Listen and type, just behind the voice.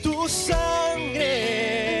tu sangre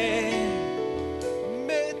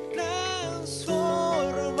me transformó,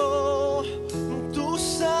 tu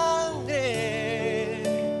sangre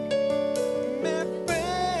me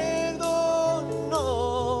perdonó,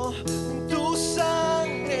 tu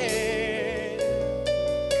sangre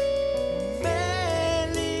me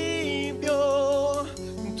limpió,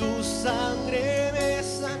 tu sangre me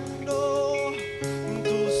sanó,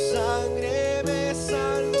 tu sangre me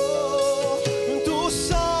salvó. Tu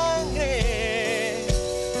sangre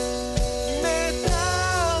me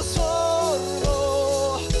transformó,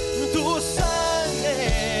 tu sangre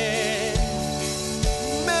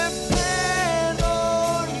me perdonó,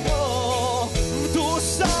 tu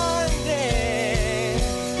sangre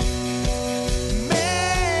me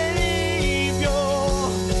limpió,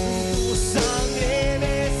 tu sangre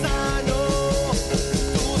me sanó,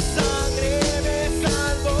 tu sangre me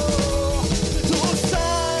salvó, tu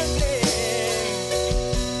sangre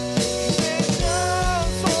me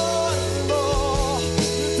transformó,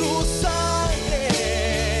 tu sangre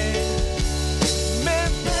me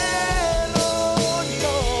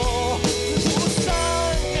perdonó, tu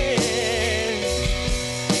sangre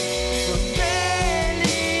me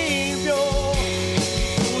limpió,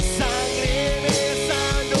 tu sangre me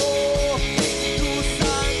sanó, tu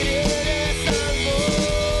sangre me salvó.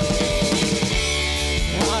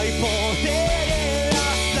 Hay poder en la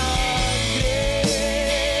sangre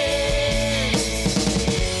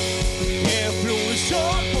que fluyó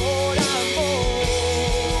por amor.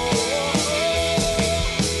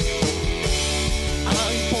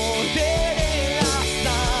 Hay poder en la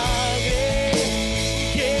sangre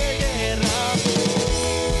que derramó.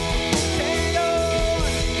 Señor,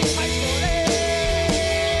 hay poder.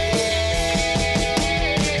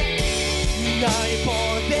 Hay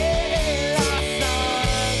poder en la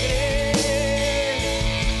sangre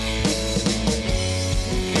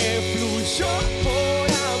que fluyó por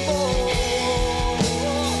amor.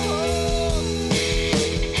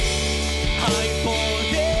 Hay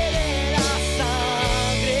poder en la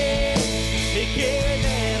sangre que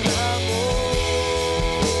derramó.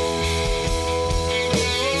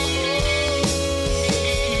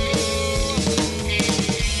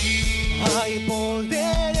 Hay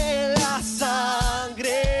poder en la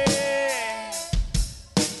sangre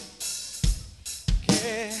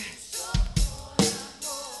que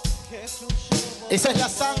fluyó por Esa es la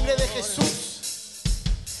sangre de Jesús,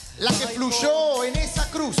 la que fluyó en esa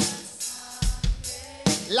cruz,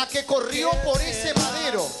 la que corrió por ese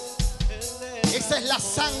madero. Esa es la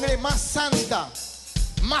sangre más santa,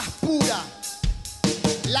 más pura,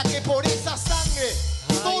 la que por esa sangre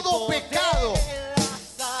todo pecado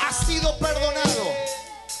ha sido perdonado,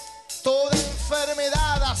 toda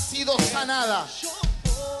enfermedad ha sido sanada,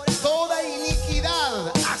 toda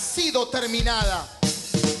iniquidad ha sido terminada.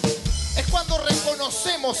 Es cuando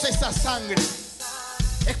reconocemos esa sangre,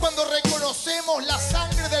 es cuando reconocemos la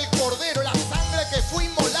sangre del Cordero, la sangre que fue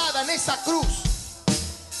inmolada en esa cruz.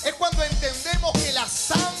 Es cuando entendemos que la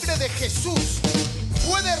sangre de Jesús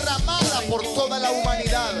fue derramada por toda la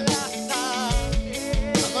humanidad.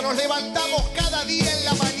 Cuando nos levantamos cada día en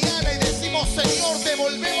la mañana y decimos, Señor, te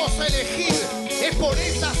volvemos a elegir, es por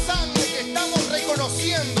esa sangre que estamos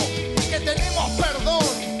reconociendo que tenemos perdón,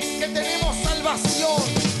 que tenemos salvación,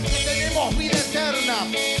 que tenemos vida eterna,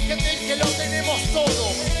 que lo tenemos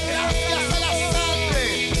todo. Gracias a la sangre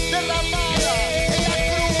derramada en la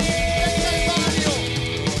cruz del Calvario.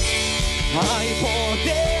 Hay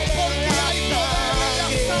poder Porque hay poder en la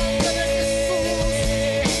sangre de Jesús.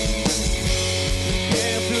 que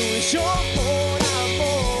fluyó por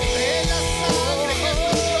amor. En la sangre que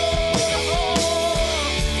fluyó por amor.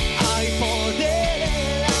 Hay poder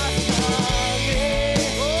en la sangre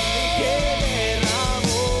que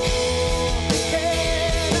derramó.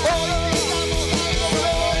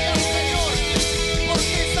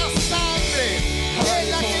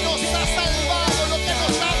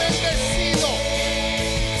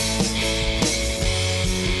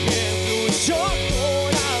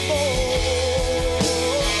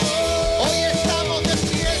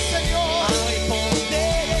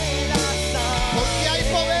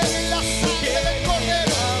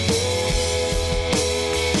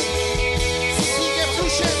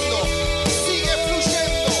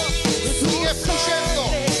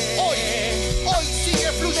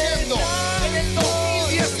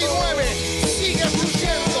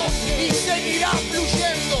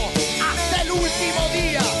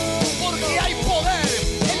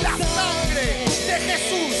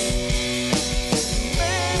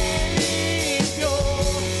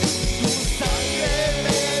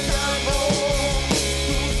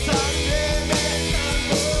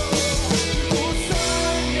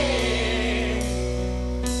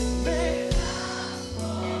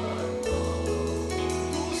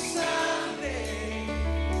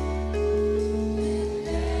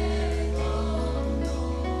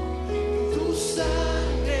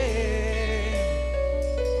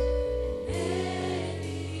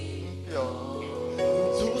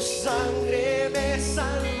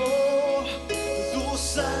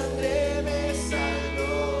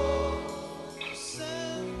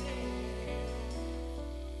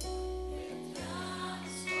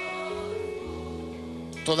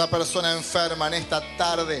 Toda persona enferma en esta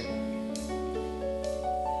tarde,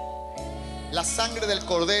 la sangre del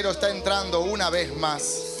Cordero está entrando una vez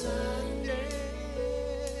más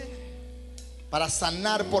para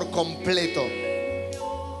sanar por completo.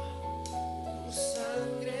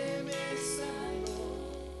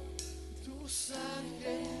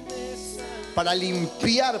 Para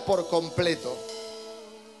limpiar por completo.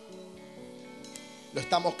 Lo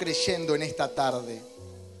estamos creyendo en esta tarde.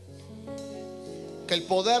 Que el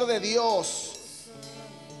poder de Dios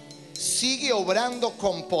sigue obrando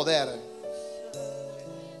con poder.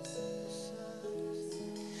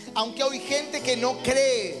 Aunque hay gente que no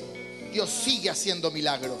cree, Dios sigue haciendo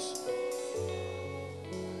milagros.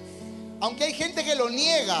 Aunque hay gente que lo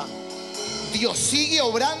niega, Dios sigue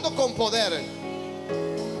obrando con poder.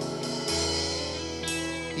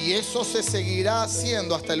 Y eso se seguirá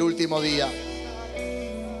haciendo hasta el último día.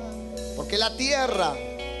 Porque la tierra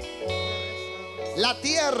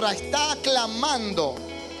está clamando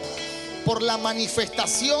por la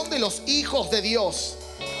manifestación de los hijos de Dios.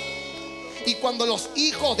 Y cuando los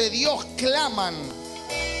hijos de Dios claman,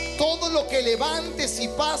 todo lo que levantes y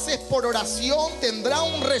pases por oración tendrá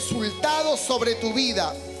un resultado sobre tu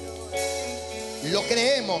vida. Lo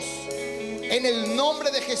creemos en el nombre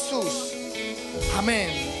de Jesús.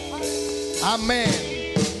 Amén.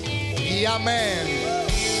 Amén. Y amén.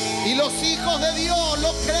 Y los hijos de Dios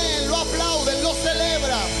lo creen, lo aplauden, lo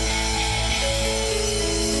celebran.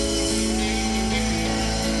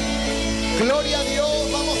 Gloria a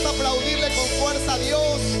Dios. Vamos a aplaudirle con fuerza a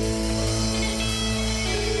Dios.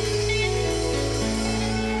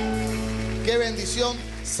 Qué bendición.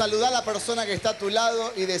 Saludá a la persona que está a tu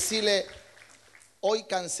lado y decirle: hoy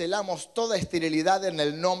cancelamos toda esterilidad en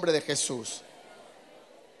el nombre de Jesús.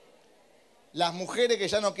 Las mujeres que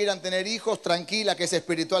ya no quieran tener hijos, tranquila, que es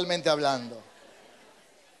espiritualmente hablando.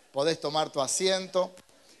 Podés tomar tu asiento.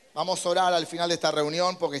 Vamos a orar al final de esta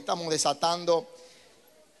reunión porque estamos desatando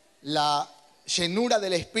la llenura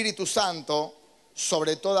del Espíritu Santo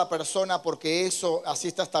sobre toda persona, porque eso así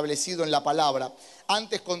está establecido en la palabra.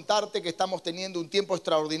 Antes contarte que estamos teniendo un tiempo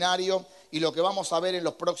extraordinario y lo que vamos a ver en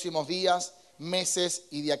los próximos días, meses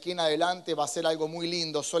y de aquí en adelante va a ser algo muy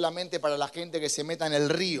lindo solamente para la gente que se meta en el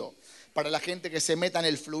río, para la gente que se meta en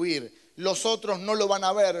el fluir. Los otros no lo van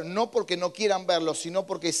a ver, no porque no quieran verlo, sino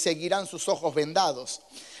porque seguirán sus ojos vendados.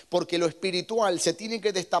 Porque lo espiritual se tiene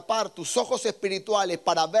que destapar, tus ojos espirituales,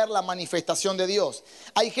 para ver la manifestación de Dios.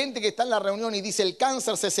 Hay gente que está en la reunión y dice: el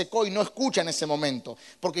cáncer se secó, y no escucha en ese momento,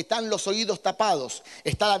 porque están los oídos tapados,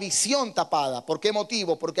 está la visión tapada. ¿Por qué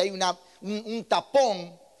motivo? Porque hay un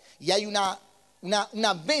tapón y hay una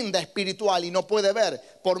venda espiritual y no puede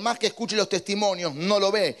ver. Por más que escuche los testimonios, no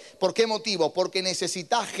lo ve. ¿Por qué motivo? Porque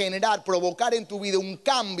necesitas generar, provocar en tu vida un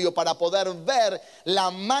cambio para poder ver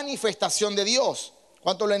la manifestación de Dios.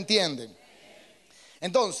 ¿Cuántos lo entienden?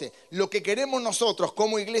 Entonces, lo que queremos nosotros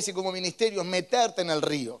como iglesia y como ministerio es meterte en el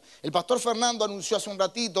río. El pastor Fernando anunció hace un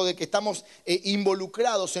ratito de que estamos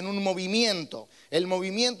involucrados en un movimiento. El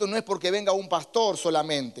movimiento no es porque venga un pastor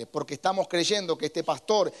solamente, porque estamos creyendo que este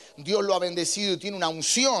pastor, Dios lo ha bendecido y tiene una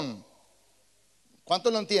unción.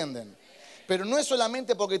 ¿Cuántos lo entienden? Pero no es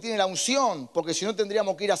solamente porque tiene la unción, porque si no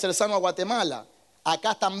tendríamos que ir a hacer sano a Guatemala.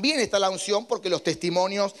 Acá también está la unción porque los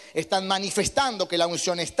testimonios están manifestando que la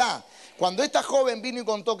unción está. Cuando esta joven vino y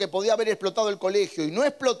contó que podía haber explotado el colegio y no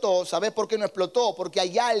explotó, ¿sabés por qué no explotó? Porque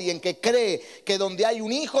hay alguien que cree que donde hay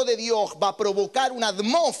un hijo de Dios va a provocar una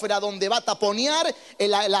atmósfera donde va a taponear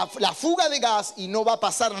la fuga de gas y no va a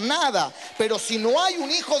pasar nada. Pero si no hay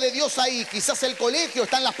un hijo de Dios ahí, quizás el colegio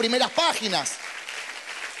está en las primeras páginas.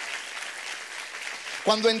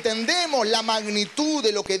 Cuando entendemos la magnitud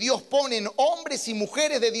de lo que Dios pone en hombres y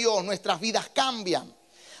mujeres de Dios, nuestras vidas cambian.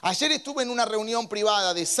 Ayer estuve en una reunión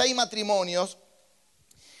privada de 6 matrimonios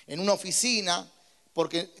en una oficina,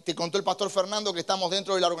 porque te contó el pastor Fernando que estamos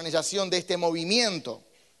dentro de la organización de este movimiento.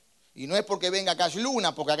 Y no es porque venga Cash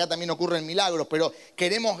Luna, porque acá también ocurren milagros, pero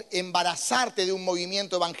queremos embarazarte de un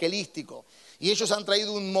movimiento evangelístico. Y ellos han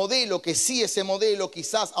traído un modelo que sí, ese modelo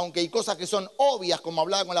quizás, aunque hay cosas que son obvias, como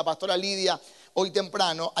hablaba con la pastora Lidia hoy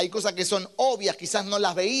temprano, hay cosas que son obvias, quizás no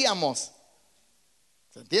las veíamos.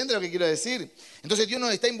 ¿Se entiende lo que quiero decir? Entonces Dios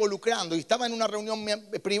nos está involucrando y estaba en una reunión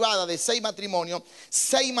privada de 6 matrimonios,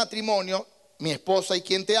 mi esposa y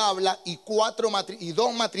quien te habla, y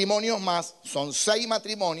 2 matrimonios más, son 6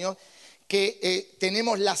 matrimonios que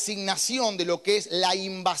tenemos la asignación de lo que es la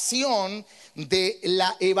invasión de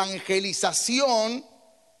la evangelización,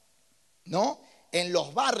 ¿no?, en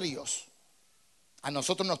los barrios. A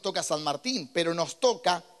nosotros nos toca San Martín, pero nos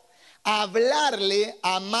toca hablarle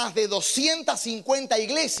a más de 250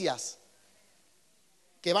 iglesias.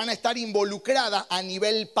 que van a estar involucradas a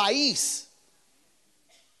nivel país.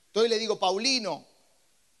 Entonces le digo, Paulino,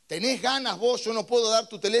 ¿tenés ganas vos? Yo no puedo dar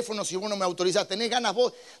tu teléfono si vos no me autorizás. ¿Tenés ganas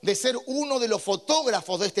vos de ser uno de los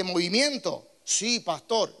fotógrafos de este movimiento? Sí,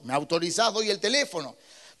 pastor, me autorizás, doy el teléfono.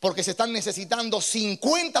 Porque se están necesitando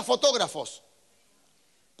 50 fotógrafos.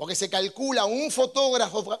 Porque se calcula un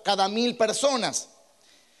fotógrafo cada 1000 personas.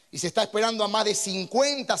 Y se está esperando a más de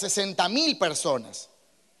 50, 60.000 personas.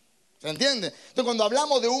 ¿Se entiende? Entonces cuando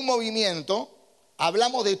hablamos de un movimiento,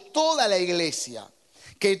 hablamos de toda la iglesia.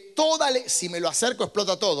 Que si me lo acerco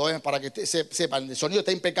explota todo, para que sepan, el sonido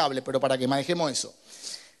está impecable, pero para que manejemos eso.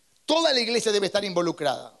 Toda la iglesia debe estar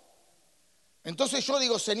involucrada. Entonces yo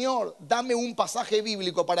digo, Señor, dame un pasaje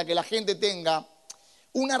bíblico para que la gente tenga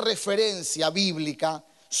una referencia bíblica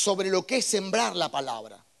sobre lo que es sembrar la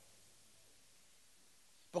palabra.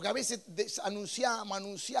 Porque a veces anunciamos,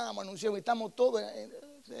 y estamos todos...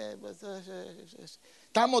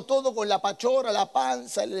 Estamos todos con la pachorra, la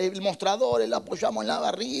panza, el mostrador, el apoyamos en la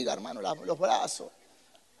barriga, hermano, los brazos.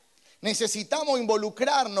 Necesitamos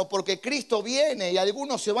involucrarnos porque Cristo viene y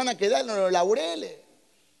algunos se van a quedar en los laureles.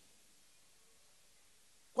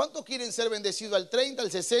 ¿Cuántos quieren ser bendecidos al 30,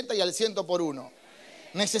 al 60 y al 100 por uno?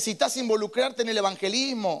 Necesitas involucrarte en el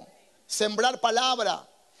evangelismo, sembrar palabra.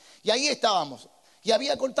 Y ahí estábamos. Y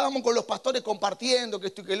estábamos con los pastores compartiendo que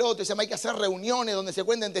esto y que lo otro. Decíamos, hay que hacer reuniones donde se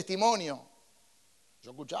cuenten testimonios.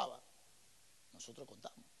 Yo escuchaba. Nosotros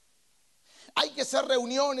contamos. Hay que hacer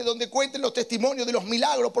reuniones donde cuenten los testimonios de los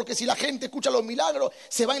milagros, porque si la gente escucha los milagros,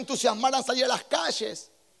 se va a entusiasmar a salir a las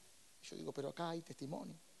calles. Yo digo, pero acá hay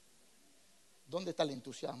testimonio. ¿Dónde está el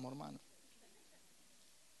entusiasmo, hermano?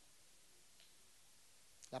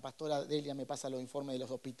 La pastora Delia me pasa los informes de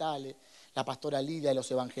los hospitales, la pastora Lidia de los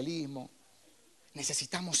evangelismos.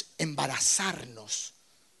 Necesitamos embarazarnos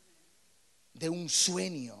de un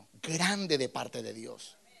sueño grande de parte de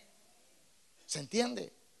Dios. ¿Se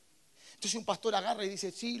entiende? Entonces un pastor agarra y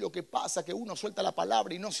dice, sí, lo que pasa es que uno suelta la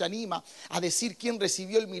palabra y no se anima a decir quién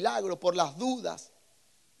recibió el milagro por las dudas.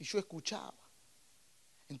 Y yo escuchaba.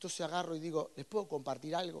 Entonces agarro y digo, ¿les puedo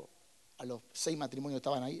compartir algo? A los 6 matrimonios que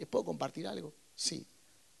estaban ahí, ¿les puedo compartir algo? Sí.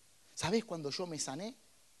 ¿Sabés cuándo yo me sané?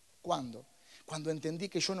 ¿Cuándo? Cuando entendí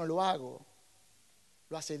que yo no lo hago,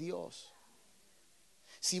 lo hace Dios.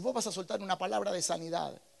 Si vos vas a soltar una palabra de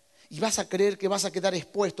sanidad y vas a creer que vas a quedar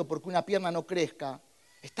expuesto porque una pierna no crezca,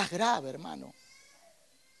 estás grave, hermano.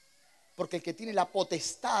 Porque el que tiene la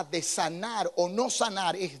potestad de sanar o no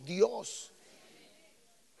sanar es Dios.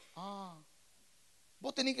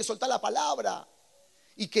 Vos tenés que soltar la palabra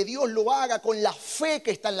y que Dios lo haga con la fe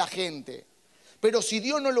que está en la gente. Pero si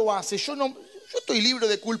Dios no lo hace, yo estoy libre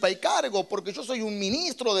de culpa y cargo porque yo soy un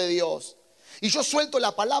ministro de Dios. Y yo suelto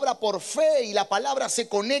la palabra por fe y la palabra se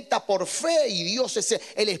conecta por fe y Dios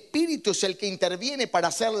el Espíritu es el que interviene para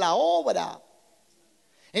hacer la obra.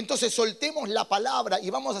 Entonces soltemos la palabra y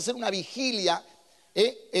vamos a hacer una vigilia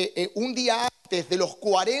un día antes de los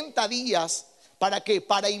 40 días. ¿Para qué?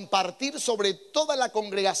 Para impartir sobre toda la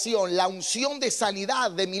congregación la unción de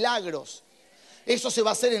sanidad, de milagros. Eso se va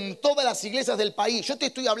a hacer en todas las iglesias del país. Yo te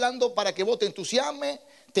estoy hablando para que vos te entusiasmes,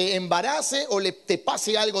 te embarace o te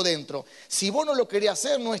pase algo dentro. Si vos no lo querés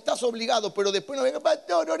hacer, no estás obligado, pero después no vengas,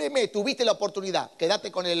 no, tuviste la oportunidad,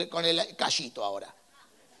 quédate con el callito ahora.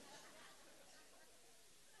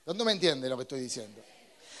 ¿No me entiende lo que estoy diciendo?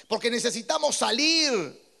 Porque necesitamos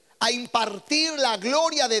salir a impartir la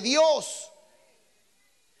gloria de Dios.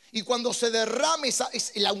 Y cuando se derrame,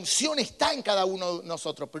 la unción está en cada uno de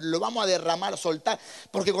nosotros, pero lo vamos a derramar, soltar.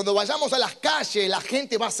 Porque cuando vayamos a las calles, la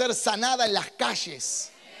gente va a ser sanada en las calles.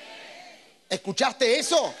 ¿Escuchaste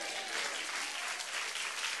eso?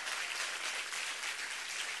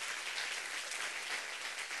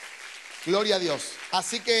 Gloria a Dios.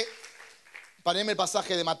 Así que, poneme el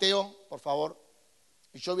pasaje de Mateo, por favor.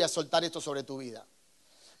 Y yo voy a soltar esto sobre tu vida.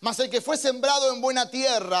 Mas el que fue sembrado en buena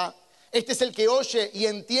tierra, este es el que oye y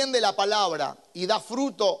entiende la palabra y da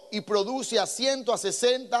fruto y produce a 100, a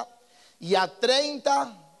 60 y a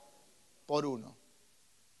 30 por uno.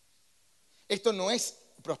 Esto no es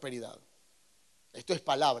prosperidad. Esto es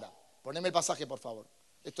palabra. Poneme el pasaje, por favor.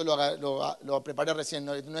 Esto lo preparé recién,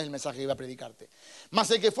 no es el mensaje que iba a predicarte.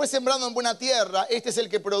 Mas el que fue sembrado en buena tierra, este es el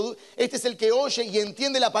que oye y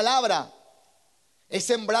entiende la palabra. Es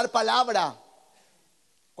sembrar palabra.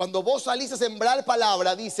 Cuando vos salís a sembrar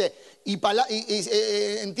palabra, dice,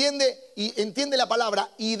 entiende la palabra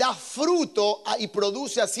y da fruto y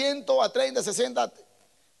produce a 100, a 30, a 60.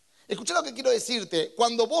 Escuchá lo que quiero decirte.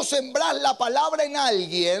 Cuando vos sembrás la palabra en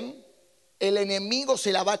alguien, el enemigo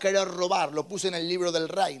se la va a querer robar. Lo puse en el libro del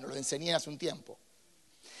reino, lo enseñé hace un tiempo.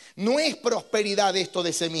 No es prosperidad esto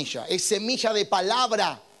de semilla, es semilla de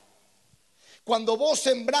palabra. Cuando vos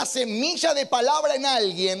sembrás semilla de palabra en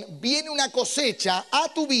alguien, viene una cosecha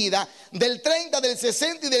a tu vida del 30, del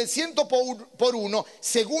 60 y del 100 por uno,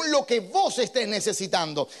 según lo que vos estés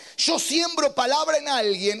necesitando. Yo siembro palabra en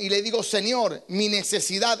alguien y le digo, Señor, mi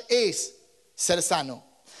necesidad es ser sano.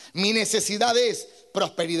 Mi necesidad es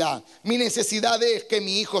prosperidad. Mi necesidad es que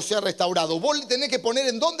mi hijo sea restaurado. Vos le tenés que poner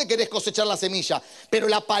en dónde querés cosechar la semilla. Pero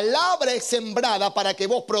la palabra es sembrada para que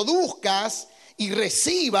vos produzcas y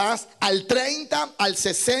recibas al 30, al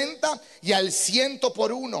 60 y al 100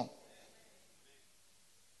 por uno.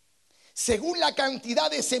 Según la cantidad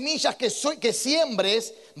de semillas que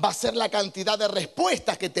siembres, va a ser la cantidad de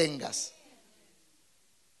respuestas que tengas.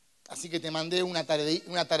 Así que te mandé una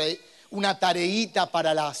tareita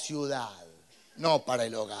para la ciudad, no para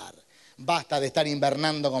el hogar. Basta de estar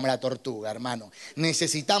invernando como la tortuga, hermano.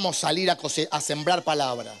 Necesitamos salir a sembrar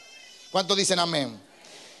palabra. ¿Cuántos dicen amén?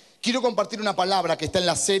 Quiero compartir una palabra que está en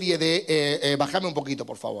la serie de... bájame un poquito,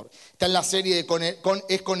 por favor. Está en la serie de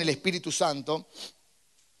es con el Espíritu Santo.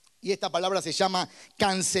 Y esta palabra se llama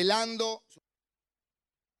Cancelando.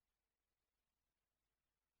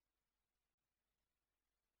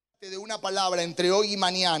 De una palabra entre hoy y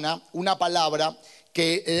mañana, una palabra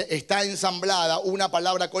que está ensamblada, una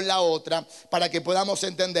palabra con la otra, para que podamos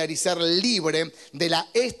entender y ser libre de la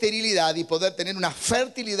esterilidad y poder tener una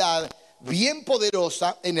fertilidad bien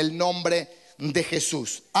poderosa en el nombre de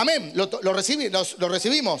Jesús. Amén. ¿Lo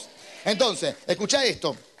recibimos? Entonces, escucha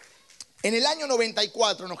esto. En el año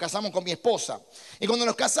 94 nos casamos con mi esposa. Y cuando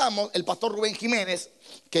nos casamos, el pastor Rubén Jiménez,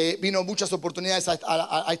 que vino muchas oportunidades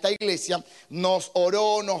a esta iglesia, nos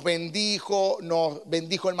oró, nos bendijo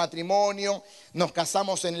el matrimonio, nos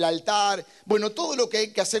casamos en el altar. Bueno, todo lo que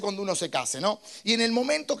hay que hacer cuando uno se case, ¿no? Y en el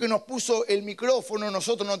momento que nos puso el micrófono,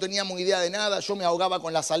 nosotros no teníamos idea de nada. Yo me ahogaba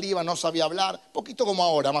con la saliva, no sabía hablar, poquito como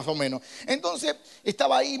ahora, más o menos. Entonces,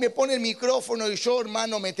 estaba ahí, me pone el micrófono y yo,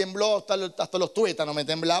 hermano, me tembló, hasta los tuétanos me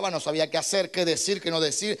temblaba, no sabía qué hacer, qué decir, qué no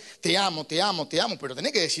decir. Te amo, pero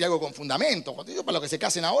tenés que decir algo con fundamento. Cuando digo para los que se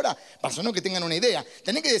casen ahora, para no que tengan una idea,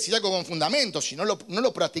 tenés que decir algo con fundamento. Si no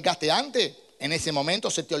lo practicaste antes, en ese momento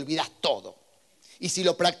se te olvidas todo. Y si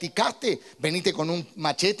lo practicaste, venite con un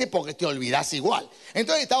machete porque te olvidás igual.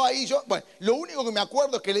 Entonces estaba ahí yo, bueno, lo único que me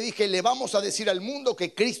acuerdo es que le dije, le vamos a decir al mundo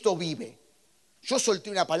que Cristo vive. Yo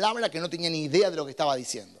solté una palabra que no tenía ni idea de lo que estaba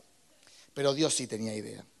diciendo. Pero Dios sí tenía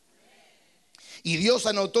idea. Y Dios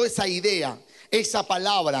anotó esa idea, esa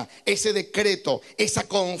palabra, ese decreto, esa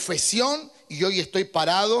confesión. Y hoy estoy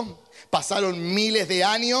parado. Pasaron miles de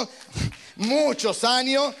años, muchos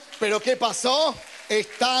años. Pero ¿qué pasó?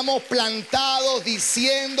 Estamos plantados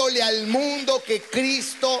diciéndole al mundo que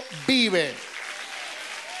Cristo vive.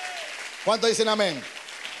 ¿Cuántos dicen amén?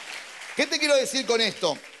 ¿Qué te quiero decir con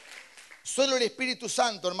esto? Solo el Espíritu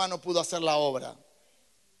Santo, hermano, pudo hacer la obra.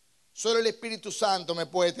 Solo el Espíritu Santo me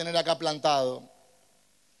puede tener acá plantado.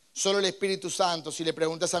 Solo el Espíritu Santo. Si le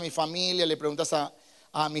preguntas a mi familia, le preguntas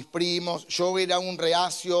a mis primos, yo era un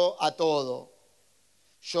reacio a todo.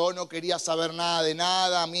 Yo no quería saber nada de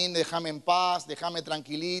nada. A mí déjame en paz, déjame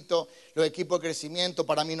tranquilito. Los equipos de crecimiento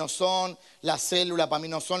para mí no son, las células para mí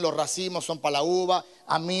no son, los racimos son para la uva.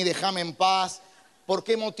 A mí déjame en paz. ¿Por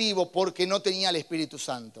qué motivo? Porque no tenía el Espíritu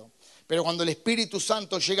Santo. Pero cuando el Espíritu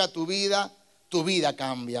Santo llega a tu vida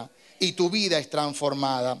cambia. Y tu vida es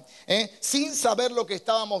transformada. Sin saber lo que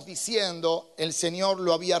estábamos diciendo, el Señor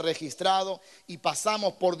lo había registrado y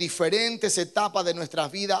pasamos por diferentes etapas de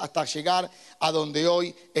nuestras vidas hasta llegar a donde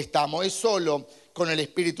hoy estamos. Es solo con el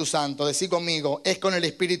Espíritu Santo. Decí conmigo, es con el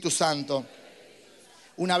Espíritu Santo.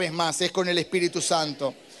 Una vez más, es con el Espíritu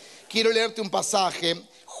Santo. Quiero leerte un pasaje.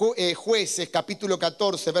 Jueces capítulo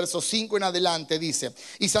 14 versos 5 en adelante dice: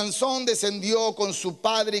 y Sansón descendió con su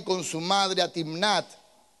padre y con su madre a Timnat.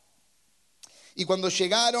 Y cuando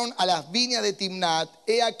llegaron a las viñas de Timnat,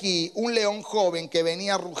 he aquí un león joven que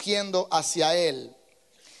venía rugiendo hacia él.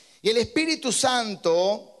 Y el Espíritu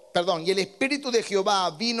de Jehová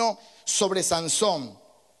vino sobre Sansón.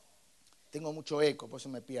 Tengo mucho eco, por eso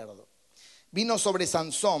me pierdo. Vino sobre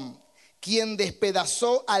Sansón, quien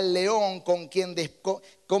despedazó al león como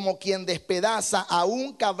quien despedaza a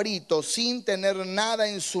un cabrito sin tener nada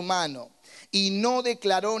en su mano. Y no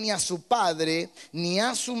declaró ni a su padre ni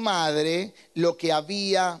a su madre lo que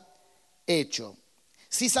había hecho.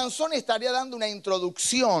 Si Sansón estaría dando una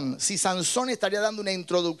introducción,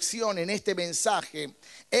 en este mensaje,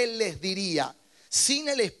 él les diría: sin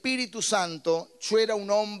el Espíritu Santo yo era un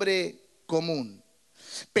hombre común.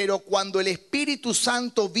 Pero cuando el Espíritu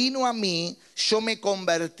Santo vino a mí, yo me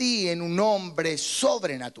convertí en un hombre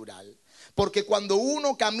sobrenatural. Porque cuando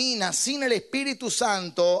uno camina sin el Espíritu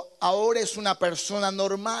Santo, ahora es una persona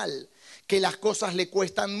normal, que las cosas le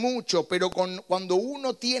cuestan mucho, pero cuando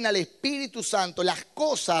uno tiene al Espíritu Santo, las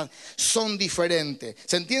cosas son diferentes.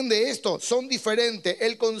 ¿Se entiende esto? Son diferentes.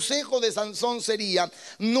 El consejo de Sansón sería: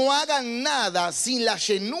 no hagan nada sin la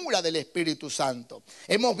llenura del Espíritu Santo.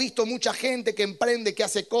 Hemos visto mucha gente que emprende, que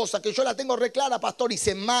hace cosas, que yo la tengo re clara, pastor, y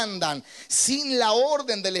se mandan sin la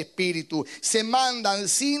orden del Espíritu. Se mandan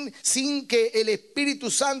sin que el Espíritu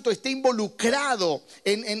Santo esté involucrado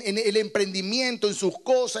en el emprendimiento, en sus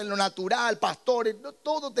cosas, en lo natural. Pastores,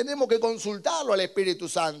 todo tenemos que consultarlo al Espíritu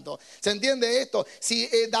Santo. ¿Se entiende esto? Si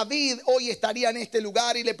David hoy estaría en este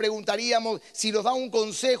lugar y le preguntaríamos si nos da un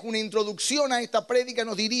consejo, una introducción a esta prédica,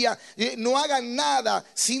 nos diría: no hagan nada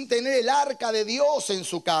sin tener el arca de Dios en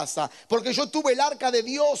su casa, porque yo tuve el arca de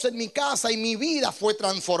Dios en mi casa y mi vida fue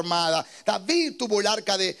transformada. David tuvo el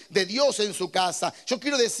arca de Dios en su casa. Yo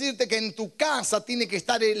quiero decirte que en tu casa tiene que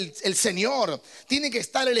estar el Señor, tiene que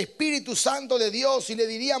estar el Espíritu Santo de Dios. Y le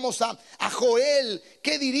diríamos a Joel: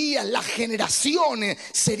 ¿qué dirías? Las generaciones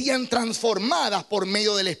serían transformadas por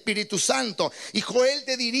medio del Espíritu Santo. Y Joel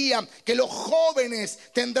te diría que los jóvenes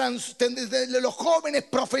los jóvenes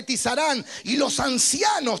profetizarán y los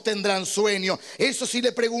ancianos tendrán sueños. Eso si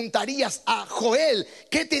le preguntarías a Joel,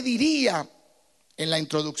 ¿qué te diría en la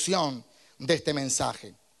introducción de este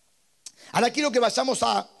mensaje? Ahora quiero que vayamos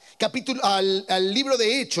al libro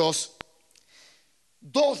de Hechos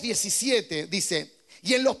 2:17. Dice: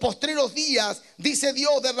 y en los postreros días, dice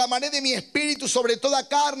Dios, derramaré de mi espíritu sobre toda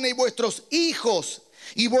carne, y vuestros hijos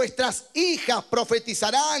y vuestras hijas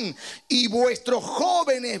profetizarán, y vuestros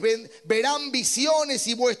jóvenes verán visiones,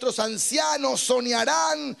 y vuestros ancianos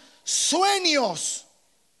soñarán sueños.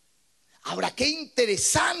 Ahora, qué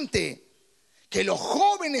interesante que los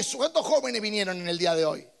jóvenes, ¿cuántos jóvenes vinieron en el día de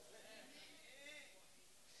hoy?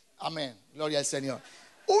 Amén, gloria al Señor.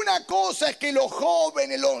 Una cosa es que los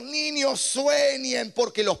jóvenes, los niños sueñen,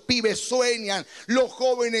 porque los pibes sueñan, los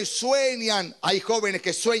jóvenes sueñan. Hay jóvenes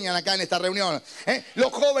que sueñan acá en esta reunión, ¿eh?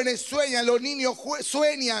 Los jóvenes sueñan, los niños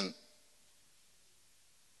sueñan.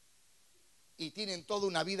 Y tienen toda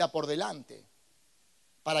una vida por delante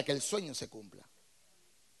para que el sueño se cumpla.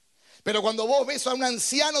 Pero cuando vos ves a un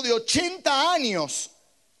anciano de 80 años,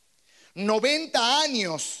 90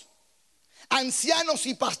 años, ancianos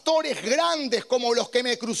y pastores grandes como los que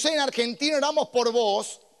me crucé en Argentina, oramos por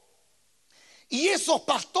vos, y esos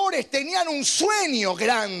pastores tenían un sueño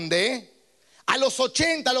grande a los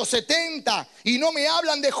 80, a los 70, y no me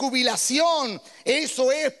hablan de jubilación.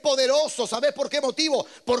 Eso es poderoso. ¿Sabés por qué motivo?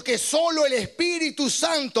 Porque solo el Espíritu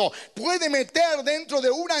Santo puede meter dentro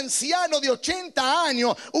de un anciano de 80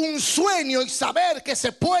 años un sueño y saber que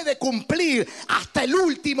se puede cumplir hasta el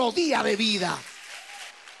último día de vida.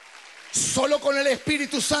 Solo con el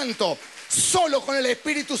Espíritu Santo, solo con el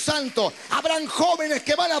Espíritu Santo. Habrán jóvenes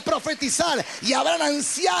que van a profetizar y habrán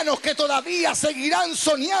ancianos que todavía seguirán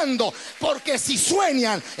soñando, porque si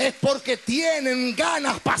sueñan es porque tienen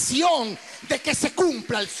ganas, pasión de que se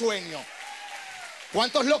cumpla el sueño.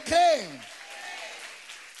 ¿Cuántos lo creen?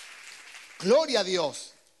 Gloria a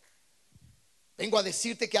Dios. Vengo a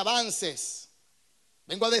decirte que avances.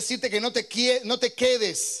 Vengo a decirte que no te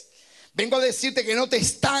quedes. Vengo a decirte que no te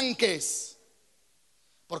estanques,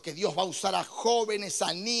 porque Dios va a usar a jóvenes,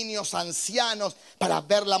 a niños, a ancianos para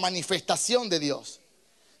ver la manifestación de Dios.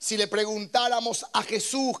 Si le preguntáramos a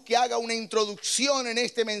Jesús que haga una introducción en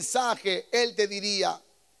este mensaje, Él te diría: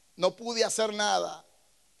 no pude hacer nada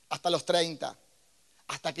hasta los 30,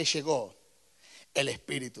 hasta que llegó el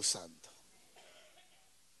Espíritu Santo.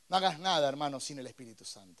 No hagas nada, hermano, sin el Espíritu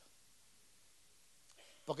Santo,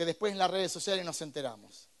 porque después en las redes sociales nos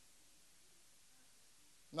enteramos.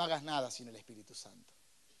 No hagas nada sin el Espíritu Santo.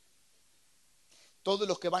 Todos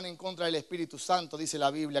los que van en contra del Espíritu Santo, dice la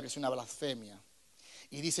Biblia, que es una blasfemia.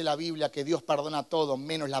 Y dice la Biblia que Dios perdona todo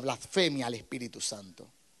menos la blasfemia al Espíritu Santo.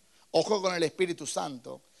 Ojo con el Espíritu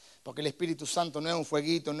Santo, porque el Espíritu Santo no es un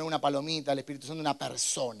fueguito, no es una palomita. El Espíritu Santo es una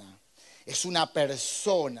persona. Es una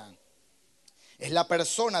persona. Es la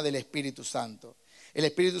persona del Espíritu Santo. El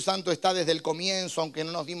Espíritu Santo está desde el comienzo, aunque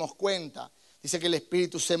no nos dimos cuenta. Dice que el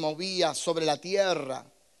Espíritu se movía sobre la tierra.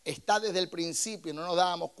 Está desde el principio, no nos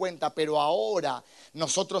dábamos cuenta, pero ahora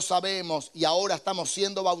nosotros sabemos y ahora estamos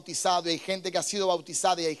siendo bautizados. Y hay gente que ha sido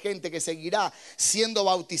bautizada y hay gente que seguirá siendo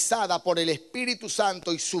bautizada por el Espíritu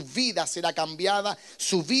Santo, y su vida será cambiada,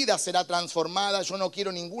 su vida será transformada. Yo no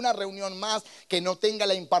quiero ninguna reunión más que no tenga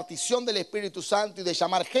la impartición del Espíritu Santo y de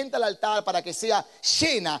llamar gente al altar para que sea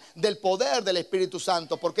llena del poder del Espíritu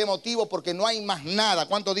Santo. ¿Por qué motivo? Porque no hay más nada.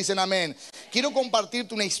 ¿Cuántos dicen amén? Quiero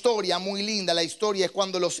compartirte una historia muy linda. La historia es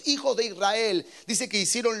cuando los los hijos de Israel, dice que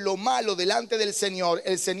hicieron lo malo delante del Señor.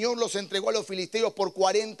 El Señor los entregó a los filisteos por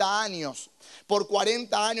 40 años. Por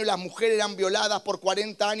 40 años las mujeres eran violadas, por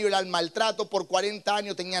 40 años era el maltrato, por 40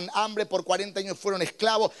 años tenían hambre, por 40 años fueron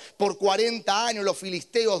esclavos, por 40 años los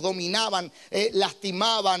filisteos dominaban,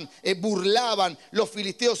 lastimaban, burlaban, los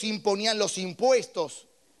filisteos imponían los impuestos.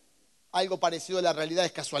 Algo parecido a la realidad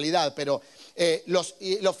es casualidad, pero los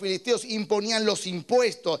filisteos imponían los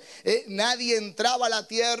impuestos. Nadie entraba a la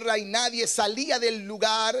tierra y nadie salía del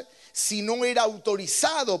lugar si no era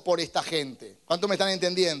autorizado por esta gente. ¿Cuántos me están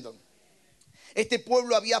entendiendo? Este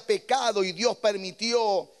pueblo había pecado y Dios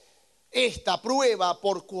permitió esta prueba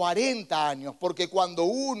por 40 años, porque cuando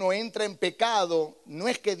uno entra en pecado, no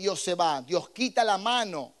es que Dios se va, Dios quita la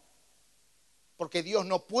mano, porque Dios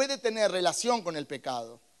no puede tener relación con el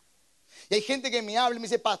pecado. Y hay gente que me habla y me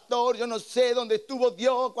dice: pastor, yo no sé dónde estuvo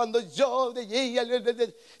Dios cuando yo...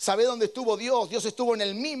 ¿Sabe dónde estuvo Dios? Dios estuvo en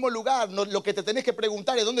el mismo lugar. Lo que te tenés que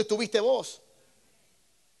preguntar es: ¿dónde estuviste vos?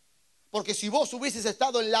 Porque si vos hubieses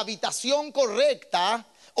estado en la habitación correcta,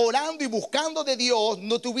 orando y buscando de Dios,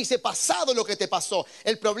 no te hubiese pasado lo que te pasó.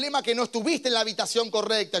 El problema es que no estuviste en la habitación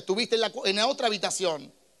correcta, estuviste en la otra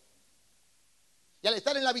habitación. Y al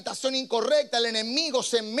estar en la habitación incorrecta, el enemigo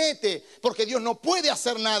se mete, porque Dios no puede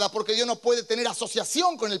hacer nada, porque Dios no puede tener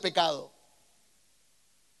asociación con el pecado.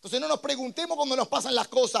 Entonces no nos preguntemos cuando nos pasan las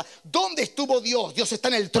cosas: ¿dónde estuvo Dios? Dios está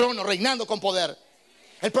en el trono, reinando con poder.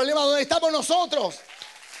 El problema es dónde estamos nosotros.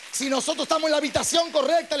 Si nosotros estamos en la habitación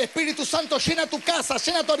correcta, el Espíritu Santo llena tu casa,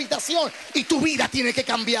 llena tu habitación y tu vida tiene que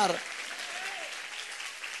cambiar.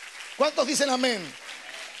 ¿Cuántos dicen amén?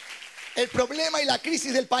 El problema y la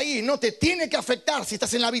crisis del país no te tiene que afectar si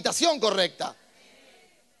estás en la habitación correcta.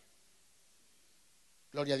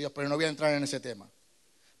 Gloria a Dios, pero no voy a entrar en ese tema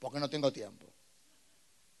porque no tengo tiempo.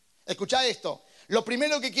 Escucha esto. Lo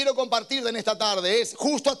primero que quiero compartir en esta tarde es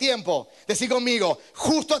justo a tiempo. Decí conmigo,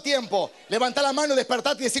 justo a tiempo. Levanta la mano,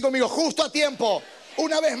 despertate y decí conmigo, justo a tiempo.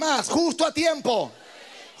 Una vez más, justo a tiempo.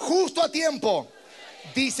 Justo a tiempo.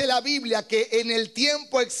 Dice la Biblia que en el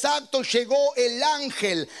tiempo exacto llegó el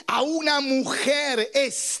ángel a una mujer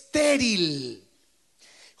estéril.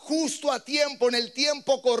 Justo a tiempo, en el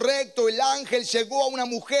tiempo correcto, el ángel llegó a una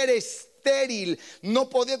mujer estéril. No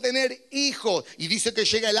podía tener hijos. Y dice que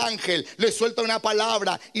llega el ángel, le suelta una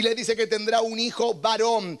palabra y le dice que tendrá un hijo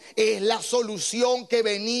varón. Es la solución que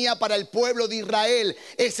venía para el pueblo de Israel.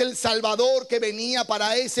 Es el Salvador que venía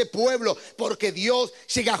para ese pueblo, porque Dios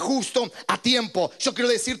llega justo a tiempo. Yo quiero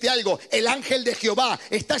decirte algo: el ángel de Jehová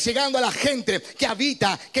está llegando a la gente que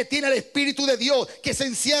habita, que tiene el Espíritu de Dios, que se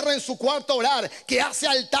encierra en su cuarto a orar, que hace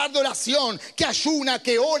altar de oración, que ayuna,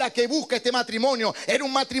 que ora, que busca este matrimonio. Era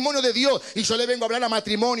un matrimonio de Dios. Y yo le vengo a hablar a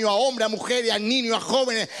matrimonio, a hombre, a mujeres, a niños, a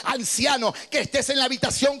jóvenes, a ancianos: que estés en la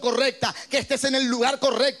habitación correcta, que estés en el lugar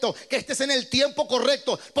correcto, que estés en el tiempo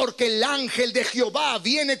correcto, porque el ángel de Jehová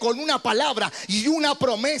viene con una palabra y una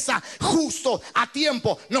promesa justo a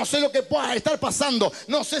tiempo. No sé lo que pueda estar pasando,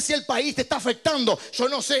 no sé si el país te está afectando, yo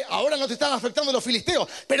no sé, ahora no te están afectando los filisteos,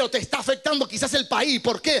 pero te está afectando quizás el país.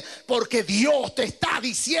 ¿Por qué? Porque Dios te está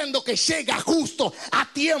diciendo que llega justo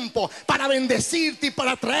a tiempo para bendecirte y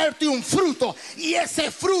para traerte un fruto, y ese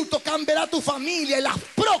fruto cambiará tu familia y las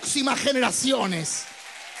próximas generaciones.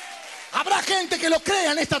 Habrá gente que lo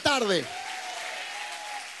crea en esta tarde.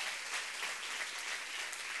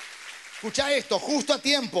 Escucha esto: justo a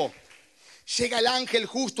tiempo. Llega el ángel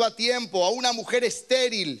justo a tiempo a una mujer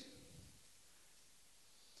estéril.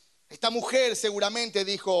 Esta mujer seguramente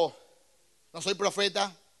dijo: no soy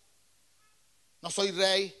profeta, no soy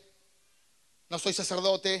rey, no soy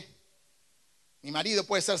sacerdote. Mi marido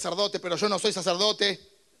puede ser sacerdote, pero yo no soy sacerdote.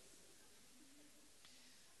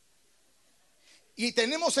 Y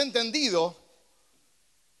tenemos entendido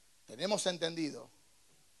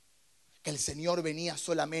que el Señor venía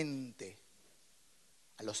solamente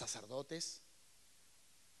a los sacerdotes,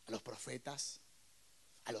 a los profetas,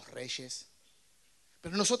 a los reyes.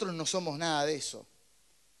 Pero nosotros no somos nada de eso.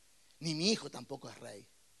 Ni mi hijo tampoco es rey,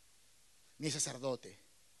 ni es sacerdote,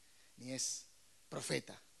 ni es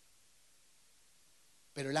profeta.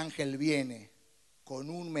 Pero el ángel viene con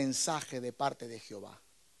un mensaje de parte de Jehová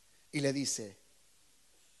y le dice: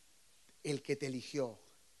 el que te eligió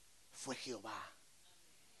fue Jehová.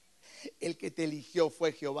 El que te eligió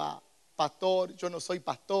fue Jehová. Pastor, yo no soy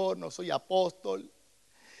pastor, no soy apóstol,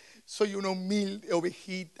 soy una humilde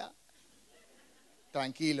ovejita.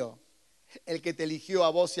 Tranquilo, el que te eligió a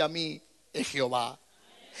vos y a mí es Jehová.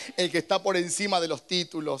 El que está por encima de los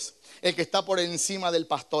títulos, el que está por encima del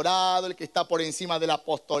pastorado, el que está por encima del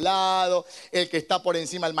apostolado, el que está por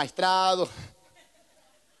encima del maestrado.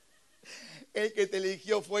 El que te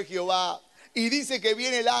eligió fue Jehová. Y dice que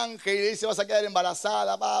viene el ángel y le dice, vas a quedar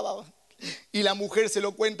embarazada. Y la mujer se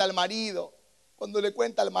lo cuenta al marido. Cuando le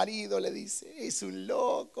cuenta al marido le dice, es un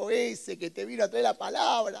loco ese que te vino a traer la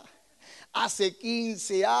palabra. Hace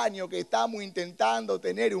 15 años que estamos intentando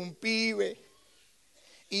tener un pibe.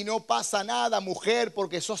 Y no pasa nada, mujer,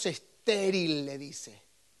 porque sos estéril, le dice.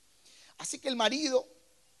 Así que el marido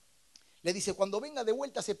le dice, cuando venga de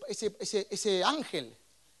vuelta ese ángel,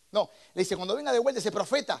 no, le dice, cuando venga de vuelta ese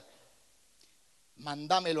profeta,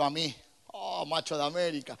 mandámelo a mí. Oh, macho de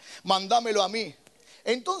América, mandámelo a mí.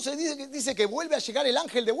 Entonces dice que vuelve a llegar el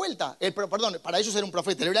ángel de vuelta. Perdón, para ellos era un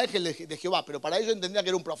profeta, él era el ángel de Jehová, pero para ellos entendía que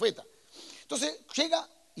era un profeta. Entonces llega,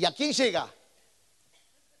 ¿y a quién llega?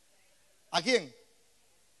 ¿A quién?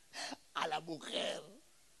 A la mujer.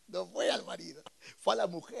 No fue al marido, fue a la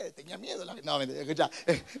mujer. Tenía miedo. No, mentira, escucha.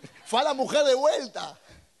 Fue a la mujer de vuelta.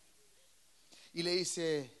 Y le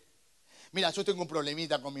dice, mira, yo tengo un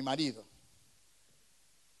problemita con mi marido.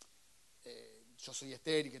 Yo soy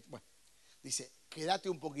estéril. Bueno, dice, quédate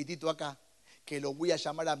un poquitito acá, que lo voy a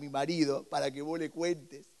llamar a mi marido para que vos le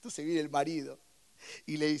cuentes. Entonces viene el marido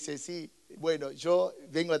y le dice, sí, bueno, yo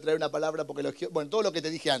vengo a traer una palabra porque todo lo que te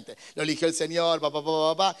dije antes, lo eligió el Señor,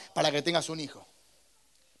 para que tengas un hijo.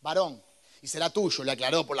 Varón, y será tuyo, le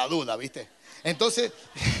aclaró por la duda, ¿viste? Entonces,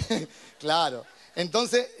 claro,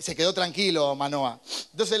 entonces se quedó tranquilo Manoa.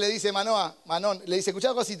 Entonces le dice Manón, le dice, escuchá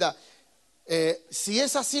una cosita, si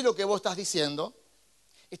es así lo que vos estás diciendo,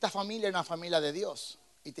 esta familia era una familia de Dios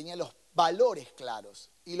y tenía los valores claros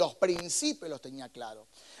y los principios los tenía claros.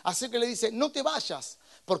 Así que le dice, no te vayas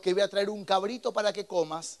porque voy a traer un cabrito para que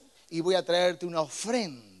comas y voy a traerte una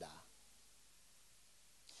ofrenda.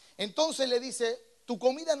 Entonces le dice, tu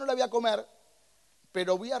comida no la voy a comer,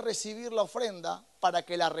 pero voy a recibir la ofrenda para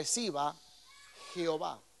que la reciba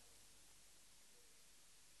Jehová.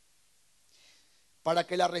 Para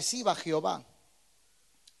que la reciba Jehová.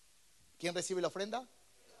 ¿Quién recibe la ofrenda?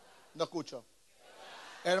 No escucho.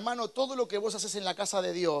 Hermano, todo lo que vos haces en la casa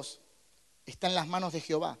de Dios está en las manos de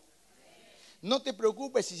Jehová. No te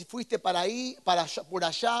preocupes si fuiste para ahí, por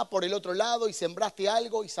allá, por el otro lado y sembraste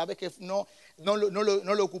algo y sabes que no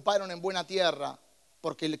lo ocuparon en buena tierra,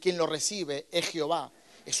 porque quien lo recibe es Jehová.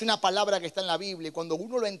 Es una palabra que está en la Biblia y cuando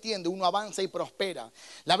uno lo entiende, uno avanza y prospera.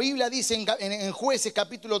 La Biblia dice en Jueces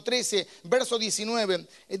capítulo 13, verso 19,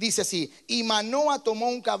 dice así, y Manoa tomó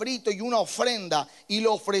un cabrito y una ofrenda y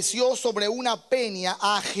lo ofreció sobre una peña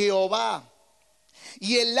a Jehová.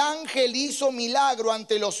 Y el ángel hizo milagro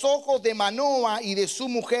ante los ojos de Manoa y de su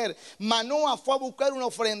mujer. Manoa fue a buscar una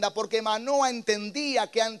ofrenda porque Manoa entendía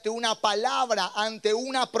que ante una palabra, ante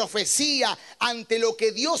una profecía, ante lo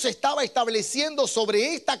que Dios estaba estableciendo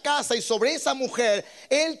sobre esta casa y sobre esa mujer,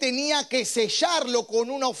 él tenía que sellarlo con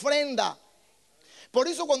una ofrenda. Por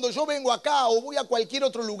eso cuando yo vengo acá o voy a cualquier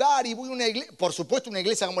otro lugar y voy a una iglesia, por supuesto una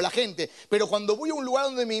iglesia como la gente, pero cuando voy a un lugar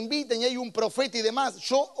donde me inviten y hay un profeta y demás,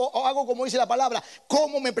 yo hago como dice la palabra,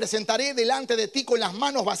 ¿cómo me presentaré delante de ti con las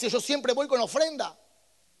manos vacías? Yo siempre voy con ofrenda,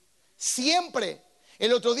 siempre.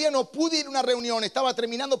 El otro día no pude ir a una reunión, estaba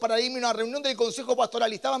terminando para irme a una reunión del consejo pastoral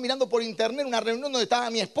y estaba mirando por internet una reunión donde estaba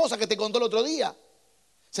mi esposa que te contó el otro día.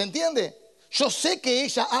 ¿Se entiende? Yo sé que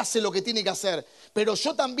ella hace lo que tiene que hacer, pero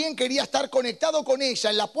yo también quería estar conectado con ella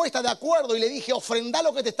en la puesta de acuerdo y le dije, ofrenda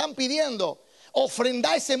lo que te están pidiendo.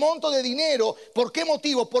 Ofrenda ese monto de dinero. ¿Por qué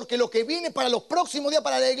motivo? Porque lo que viene para los próximos días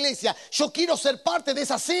para la iglesia, yo quiero ser parte de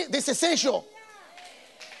ese sello.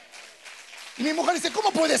 Y mi mujer dice,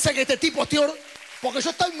 ¿cómo puede ser que este tipo esté porque yo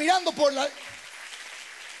estoy mirando por la...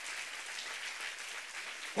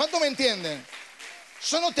 ¿Cuánto me entienden?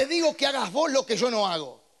 Yo no te digo que hagas vos lo que yo no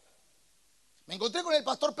hago. Me encontré con el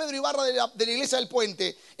pastor Pedro Ibarra de la iglesia del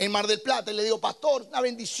Puente en Mar del Plata y le digo, pastor, una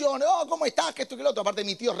bendición, ¿cómo estás? Que esto y que lo otro. Aparte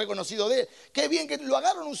mi tío es reconocido de él. Qué bien que lo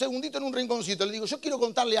agarran un segundito en un rinconcito. Le digo, yo quiero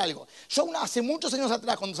contarle algo. Yo hace muchos años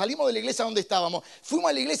atrás, cuando salimos de la iglesia donde estábamos, fuimos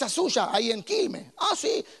a la iglesia suya, ahí en Quilmes. Ah,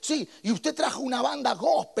 sí, sí. Y usted trajo una banda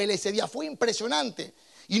gospel ese día, fue impresionante.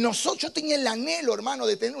 Y yo tenía el anhelo, hermano,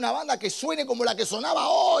 de tener una banda que suene como la que sonaba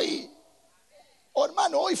hoy. Oh,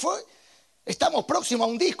 hermano, hoy estamos próximos a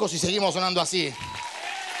un disco si seguimos sonando así.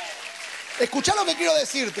 Escuchá lo que quiero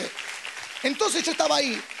decirte. Entonces yo estaba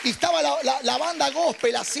ahí y estaba la banda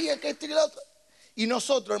gospel así, y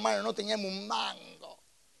nosotros, hermano, no teníamos un mango.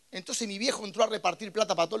 Entonces mi viejo entró a repartir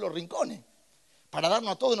plata para todos los rincones, para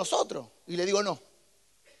darnos a todos nosotros. Y le digo, no,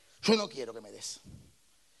 yo no quiero que me des.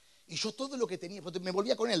 Y yo todo lo que tenía, me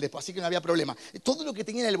volvía con él después, así que no había problema. Todo lo que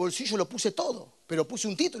tenía en el bolsillo lo puse todo, pero puse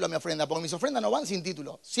un título a mi ofrenda, porque mis ofrendas no van sin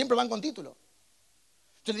título, siempre van con título.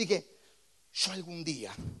 Entonces le dije, yo algún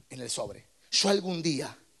día, en el sobre, yo algún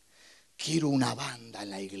día quiero una banda en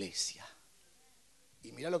la iglesia.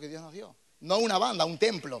 Y mira lo que Dios nos dio. No una banda, un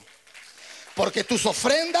templo. Porque tus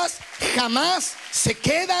ofrendas jamás se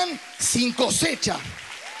quedan sin cosecha.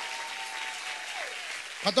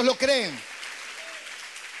 ¿Cuántos lo creen?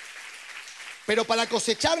 Pero para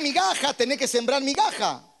cosechar migaja tenés que sembrar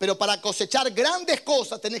migaja. Pero para cosechar grandes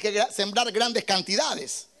cosas tenés que sembrar grandes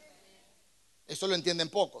cantidades. Eso lo entienden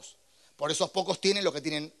pocos. Por eso pocos tienen lo que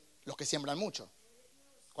tienen los que siembran mucho.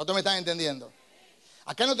 ¿Cuántos me están entendiendo?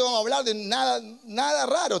 Acá no te vamos a hablar de nada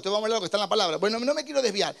raro, te vamos a hablar de lo que está en la palabra. Bueno, no me quiero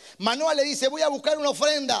desviar. Manoah le dice, voy a buscar una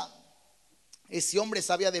ofrenda. Ese hombre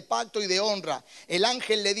sabía de pacto y de honra. El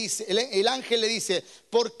ángel le dice,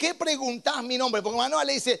 ¿por qué preguntás mi nombre? Porque Manoah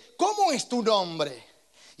le dice, ¿cómo es tu nombre?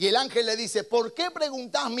 Y el ángel le dice, ¿por qué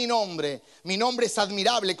preguntás mi nombre? Mi nombre es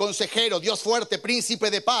admirable, consejero, Dios fuerte, príncipe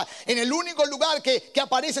de paz. En el único lugar que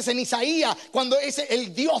apareces en Isaías, cuando es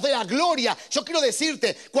el Dios de la gloria. Yo quiero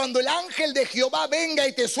decirte, cuando el ángel de Jehová venga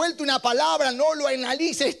y te suelte una palabra, no lo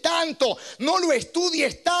analices tanto, no lo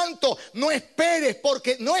estudies tanto, no esperes,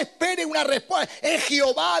 porque no esperes una respuesta. Es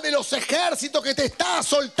Jehová de los ejércitos que te está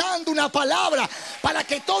soltando una palabra para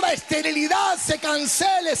que toda esterilidad se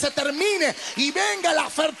cancele, se termine y venga la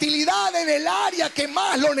fertilidad en el área que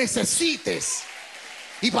más lo necesites.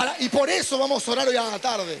 Y por eso vamos a orar hoy a la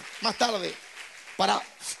tarde, más tarde, para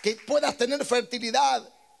que puedas tener fertilidad.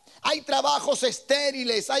 Hay trabajos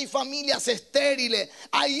estériles, hay familias estériles,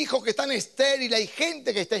 hay hijos que están estériles, hay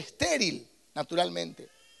gente que está estéril naturalmente,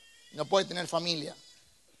 no puede tener familia.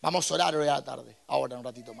 Vamos a orar hoy a la tarde, ahora un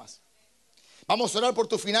ratito más. Vamos a orar por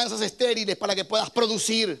tus finanzas estériles para que puedas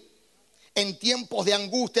producir. En tiempos de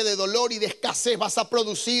angustia, de dolor y de escasez vas a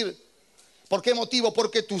producir. ¿Por qué motivo?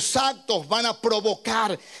 Porque tus actos van a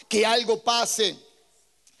provocar que algo pase.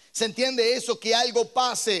 ¿Se entiende eso? Que algo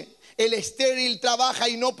pase. El estéril trabaja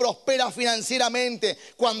y no prospera financieramente.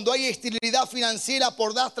 Cuando hay esterilidad financiera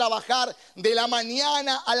podrás trabajar de la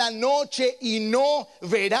mañana a la noche y no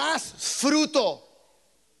verás fruto.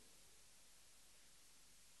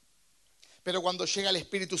 Pero cuando llega el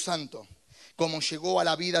Espíritu Santo, como llegó a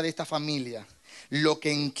la vida de esta familia, lo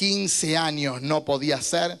que en 15 años no podía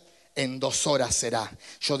hacer, en 2 horas será.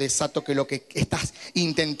 Yo desato que lo que estás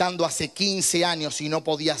intentando hace 15 años y no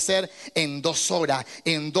podía hacer, en 2 horas,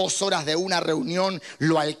 en 2 horas de una reunión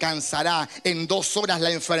lo alcanzará. En 2 horas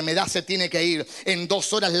la enfermedad se tiene que ir. En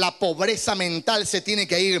 2 horas la pobreza mental se tiene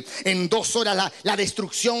que ir. En 2 horas la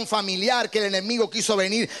destrucción familiar que el enemigo quiso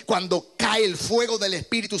venir. Cuando cae el fuego del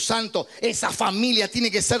Espíritu Santo, esa familia tiene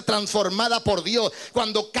que ser transformada por Dios.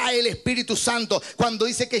 Cuando cae el Espíritu Santo, cuando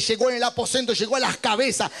dice que llegó en el aposento, llegó a las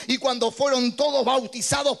cabezas, y cuando fueron todos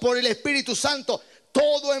bautizados por el Espíritu Santo,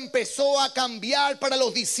 todo empezó a cambiar para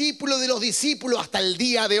los discípulos de los discípulos hasta el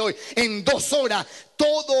día de hoy. En 2 horas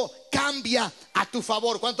todo cambia a tu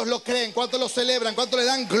favor. ¿Cuántos lo creen? ¿Cuántos lo celebran? ¿Cuántos le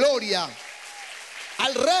dan gloria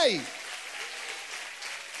al Rey?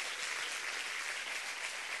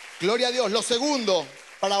 Gloria a Dios. Lo segundo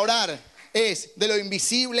para orar es de lo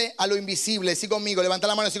invisible a lo invisible. Sí conmigo, levanta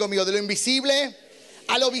la mano así conmigo. De lo invisible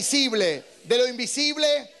a lo visible. De lo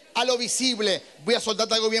invisible a lo visible. Voy a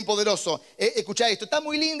soltarte algo bien poderoso. Escucha esto. Está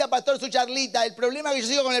muy linda, pastor, su charlita. El problema que yo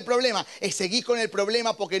sigo con el problema es seguir con el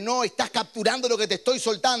problema porque no estás capturando lo que te estoy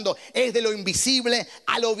soltando. Es de lo invisible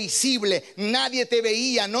a lo visible. Nadie te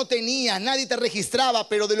veía, no tenías, nadie te registraba,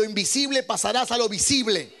 pero de lo invisible pasarás a lo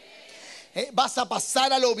visible. Vas a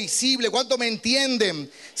pasar a lo visible. ¿Cuánto me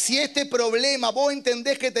entienden? Si este problema, vos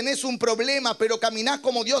entendés que tenés un problema, pero caminás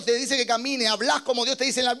como Dios te dice que camine, hablás como Dios te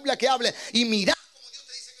dice en la Biblia que hable, y mirás como Dios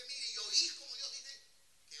te dice que mire, y oís como Dios dice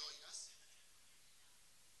que oigas,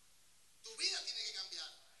 tu vida tiene que cambiar.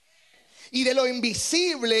 Y de lo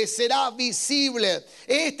invisible será visible.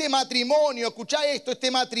 Este matrimonio, escuchá esto, este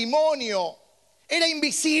matrimonio era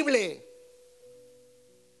invisible.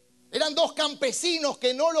 Eran 2 campesinos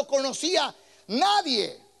que no lo conocía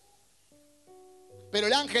nadie. Pero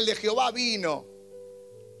el ángel de Jehová vino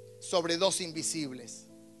sobre 2 invisibles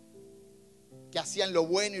que hacían lo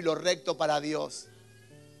bueno y lo recto para Dios.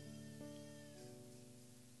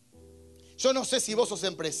 Yo no sé si vos sos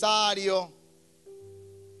empresario,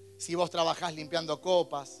 si vos trabajás limpiando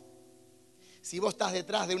copas, si vos estás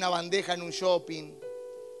detrás de una bandeja en un shopping,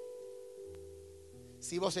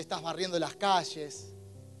 si vos estás barriendo las calles,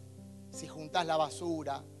 si juntás la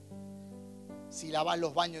basura, si lavás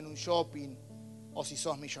los baños en un shopping o si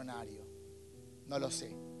sos millonario. No lo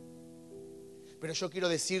sé. Pero yo quiero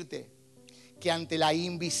decirte que ante la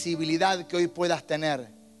invisibilidad que hoy puedas tener,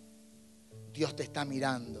 Dios te está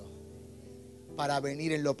mirando para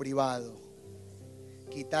venir en lo privado,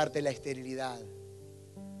 quitarte la esterilidad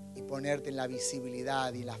y ponerte en la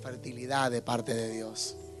visibilidad y la fertilidad de parte de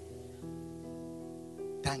Dios.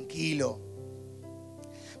 Tranquilo.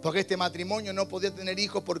 Porque este matrimonio no podía tener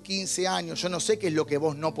hijos por 15 años. Yo no sé qué es lo que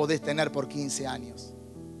vos no podés tener por 15 años.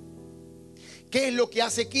 ¿Qué es lo que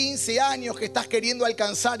hace 15 años que estás queriendo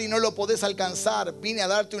alcanzar y no lo podés alcanzar? Vine a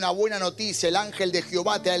darte una buena noticia. El ángel de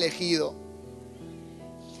Jehová te ha elegido.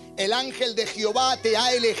 El ángel de Jehová te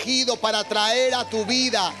ha elegido para traer a tu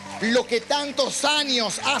vida lo que tantos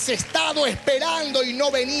años has estado esperando y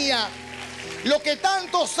no venía. Lo que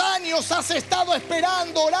tantos años has estado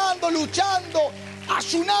esperando, orando, luchando,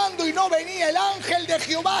 ayunando y no venía. El ángel de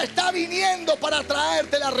Jehová está viniendo para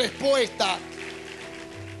traerte la respuesta.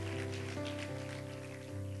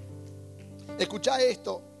 Escuchá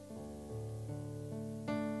esto.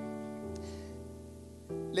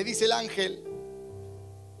 Le dice el ángel,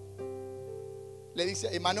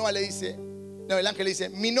 Manoa le dice, no, el ángel le dice,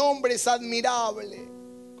 mi nombre es admirable,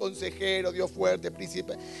 consejero, Dios fuerte,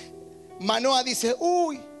 príncipe. Manoa dice,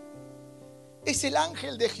 uy, es el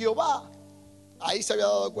ángel de Jehová. Ahí se había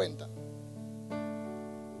dado cuenta.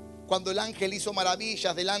 Cuando el ángel hizo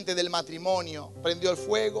maravillas delante del matrimonio, prendió el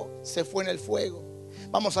fuego, se fue en el fuego.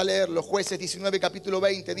 Vamos a leerlo, Jueces 19, capítulo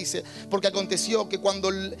 20, dice, porque aconteció que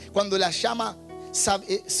cuando la llama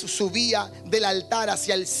subía del altar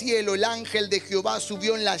hacia el cielo, el ángel de Jehová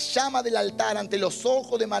subió en la llama del altar ante los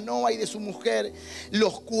ojos de Manoa y de su mujer,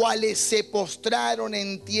 los cuales se postraron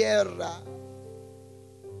en tierra.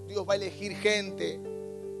 Dios va a elegir gente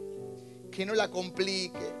que no la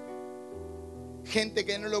complique, gente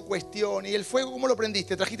que no lo cuestione. ¿Y el fuego cómo lo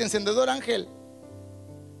prendiste? ¿Trajiste encendedor, ángel?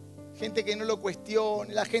 Gente que no lo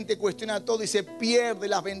cuestione. La gente cuestiona todo y se pierde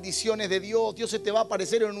las bendiciones de Dios. Dios se te va a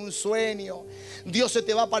aparecer en un sueño. Dios se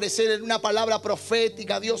te va a aparecer en una palabra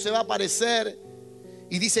profética. Dios se va a aparecer.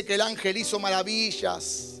 Y dice que el ángel hizo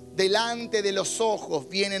maravillas. Delante de los ojos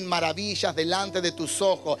vienen maravillas, delante de tus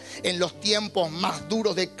ojos. En los tiempos más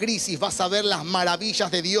duros de crisis vas a ver las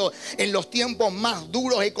maravillas de Dios. En los tiempos más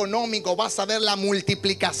duros económicos vas a ver la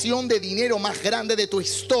multiplicación de dinero más grande de tu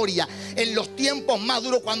historia. En los tiempos más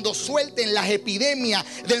duros, cuando suelten las epidemias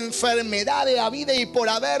de enfermedades a vida y por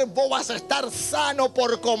haber, vos vas a estar sano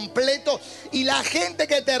por completo. Y la gente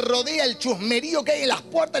que te rodea, el chusmerío que hay en las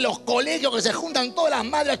puertas de los colegios, que se juntan todas las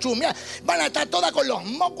madres a chusmear, van a estar todas con los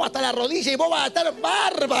mocos hasta la rodilla y vos vas a estar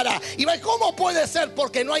bárbara. Y va, ¿cómo puede ser?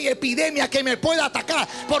 Porque no hay epidemia que me pueda atacar.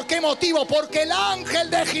 ¿Por qué motivo? Porque el ángel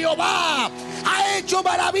de Jehová ha hecho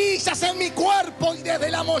maravillas en mi cuerpo, y desde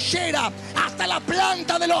la mollera hasta la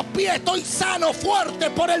planta de los pies estoy sano, fuerte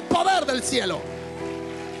por el poder del cielo.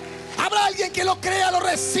 ¿Habrá alguien que lo crea, lo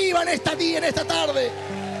reciba en esta día, en esta tarde?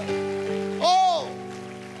 Oh,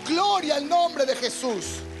 gloria al nombre de Jesús.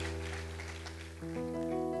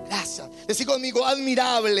 Gracias. Decí conmigo,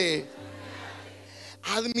 admirable.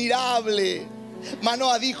 Admirable.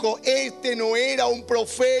 Manoa dijo, este no era un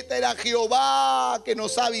profeta, era Jehová que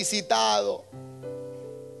nos ha visitado.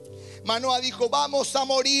 Manoa dijo, vamos a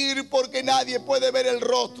morir porque nadie puede ver el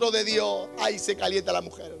rostro de Dios. Ahí se calienta la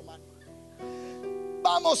mujer, hermano.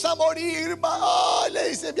 Vamos a morir, oh, le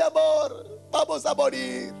dice, mi amor, vamos a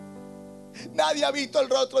morir. Nadie ha visto el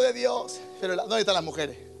rostro de Dios. Pero ¿dónde están las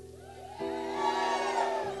mujeres?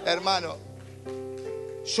 Hermano,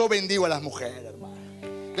 yo bendigo a las mujeres, hermano.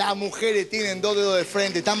 Las mujeres tienen dos dedos de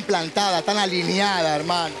frente, están plantadas, están alineadas,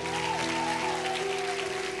 hermano.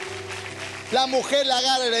 La mujer la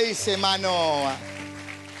agarra y le dice, Manoa,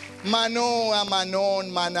 Manoa, Manón,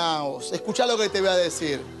 Manaos. Escucha lo que te voy a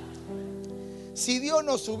decir. Si Dios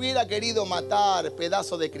nos hubiera querido matar,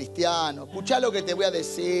 pedazo de cristiano, escucha lo que te voy a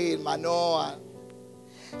decir, Manoa.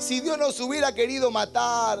 Si Dios nos hubiera querido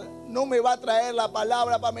matar, no me va a traer la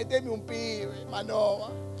palabra para meterme un pibe, Manoa.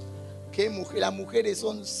 ¿Qué mujer? Las mujeres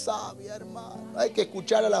son sabias, hermano. Hay que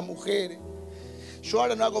escuchar a las mujeres. Yo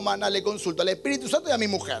ahora no hago más nada, le consulto al Espíritu Santo y a mi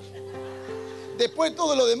mujer. Después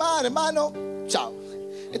todo lo demás, hermano, chao.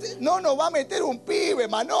 No nos va a meter un pibe,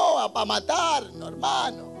 Manoa, para matar, no,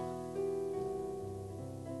 hermano.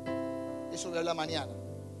 Eso voy a hablar mañana.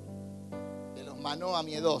 De los Manoa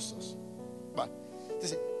miedosos. Bueno,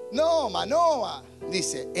 entonces, no, Manoa,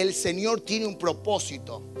 dice, el Señor tiene un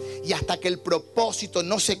propósito. Y hasta que el propósito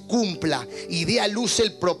no se cumpla y dé a luz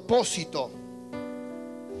el propósito,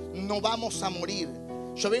 no vamos a morir.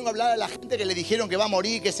 Yo vengo a hablar a la gente que le dijeron que va a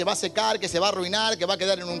morir, que se va a secar, que se va a arruinar, que va a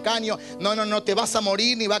quedar en un caño. No, no, no te vas a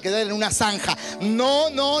morir ni va a quedar en una zanja. No,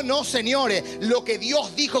 no, no, señores. Lo que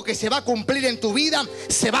Dios dijo que se va a cumplir en tu vida,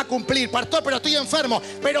 se va a cumplir. Pastor, pero estoy enfermo.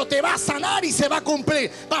 Pero te va a sanar y se va a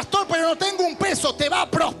cumplir. Pastor, pero no tengo un peso. Te va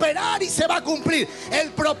a prosperar y se va a cumplir.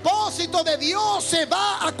 El propósito de Dios se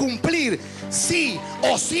va a cumplir. Sí,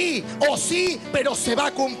 o sí, pero se va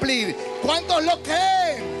a cumplir. ¿Cuántos lo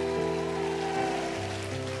creen?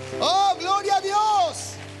 ¡Oh, gloria a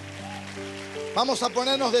Dios! Vamos a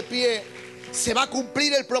ponernos de pie. Se va a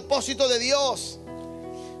cumplir el propósito de Dios.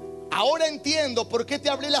 Ahora entiendo por qué te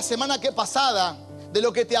hablé la semana que pasada de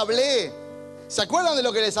lo que te hablé. ¿Se acuerdan de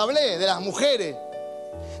lo que les hablé? De las mujeres.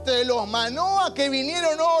 De los Manoa que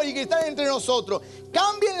vinieron hoy y que están entre nosotros.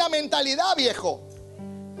 Cambien la mentalidad, viejo.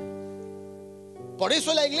 Por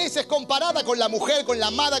eso la iglesia es comparada con la mujer, con la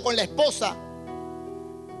amada, con la esposa.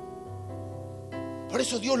 Por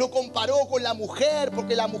eso Dios lo comparó con la mujer,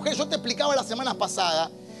 porque la mujer, yo te explicaba la semana pasada,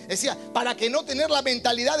 decía, para que no tener la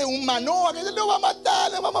mentalidad de un Manoa, que nos va a matar,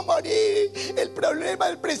 nos vamos a morir, el problema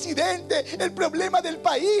del presidente, el problema del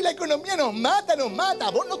país, la economía nos mata,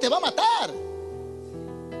 vos no te va a matar.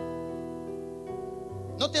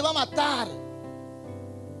 No te va a matar.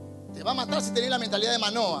 Te va a matar si tenés la mentalidad de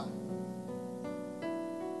Manoa.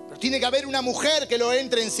 Pero tiene que haber una mujer que lo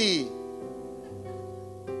entre en sí.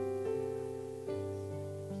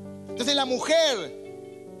 Entonces la mujer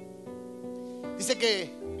dice que,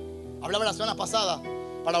 hablaba la semana pasada,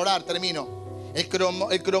 para orar, termino.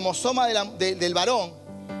 El cromosoma del varón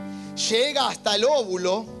llega hasta el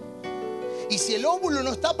óvulo, y si el óvulo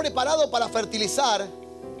no está preparado para fertilizar,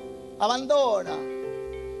 abandona,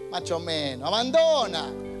 más o menos,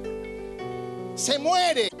 abandona, se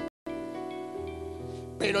muere.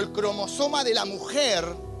 Pero el cromosoma de la mujer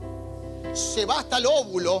se va hasta el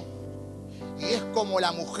óvulo. Y es como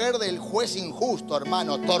la mujer del juez injusto,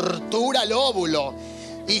 hermano. Tortura el óvulo.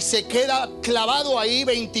 Y se queda clavado ahí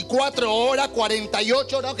 24 horas,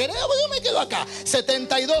 48 horas. ¿Querés? Yo me quedo acá.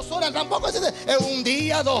 72 horas tampoco. Es un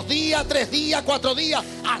día, 2 días, 3 días, 4 días.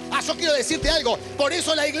 Yo quiero decirte algo. Por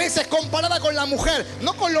eso la iglesia es comparada con la mujer.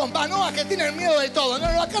 No con los Manoas que tienen miedo de todo.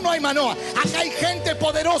 No, acá no hay Manoa. Acá hay gente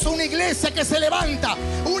poderosa. Una iglesia que se levanta.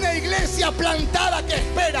 Una iglesia plantada que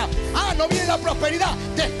espera. No viene la prosperidad.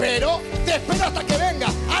 Te espero hasta que venga.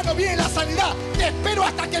 No viene la sanidad. Te espero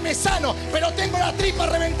hasta que me sano. Pero tengo la tripa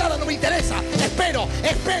reventada, no me interesa. Espero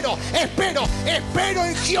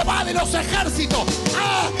en Jehová de los ejércitos.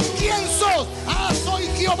 ¿Quién sos? Soy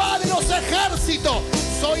Jehová de los ejércitos.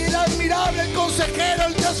 Soy el admirable, el consejero,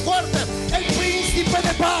 el Dios fuerte, el príncipe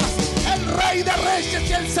de paz, el rey de reyes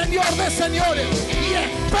y el señor de señores. Y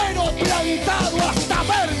espero plantado hasta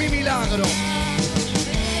ver mi milagro.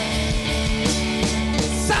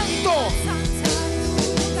 Santo.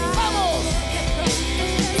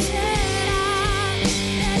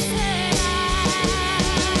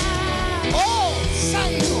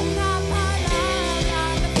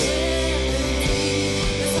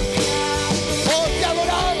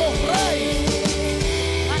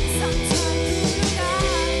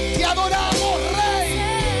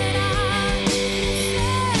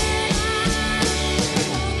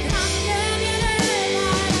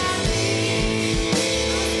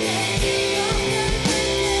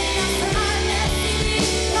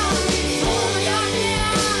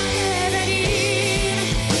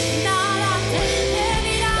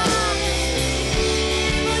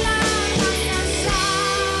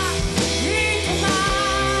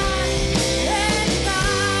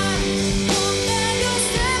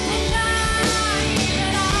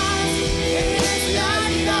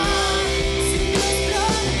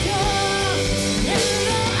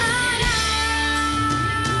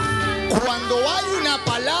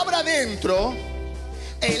 Dentro,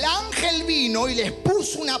 el ángel vino y les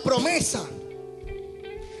puso una promesa,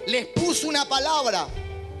 les puso una palabra.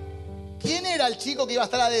 ¿Quién era el chico que iba a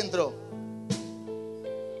estar adentro?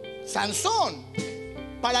 Sansón,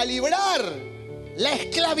 para librar la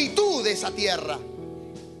esclavitud de esa tierra.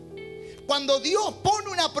 Cuando Dios pone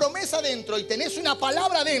una promesa dentro y tenés una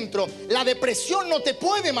palabra dentro, la depresión no te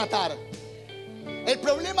puede matar. El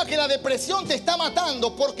problema es que la depresión te está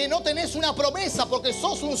matando porque no tenés una promesa, porque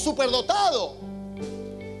sos un superdotado.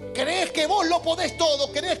 ¿Crees que vos lo podés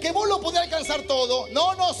todo? ¿Crees que vos lo podés alcanzar todo?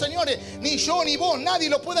 No, señores, ni yo ni vos, nadie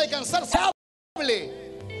lo puede alcanzar. Se hable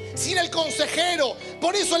sin el consejero.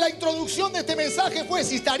 Por eso la introducción de este mensaje fue: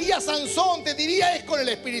 si estaría Sansón, te diría es con el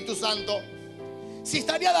Espíritu Santo. Si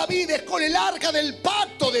estaría David, es con el arca del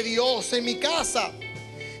pacto de Dios en mi casa.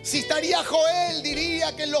 Si estaría Joel,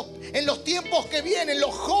 diría que en los tiempos que vienen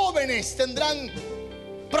los jóvenes tendrán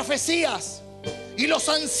profecías y los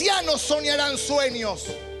ancianos soñarán sueños.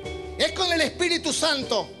 Es con el Espíritu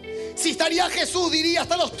Santo. Si estaría Jesús, diría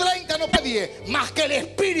hasta los 30 no nadie más que el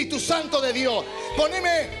Espíritu Santo de Dios.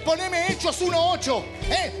 Poneme Hechos 1:8.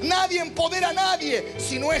 Nadie empodera a nadie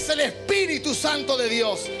si no es el Espíritu Santo de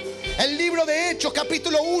Dios. El libro de Hechos,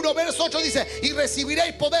 capítulo 1, verso 8 dice: y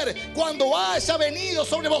recibiréis poder cuando haya venido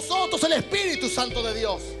sobre vosotros el Espíritu Santo de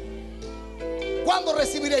Dios. ¿Cuándo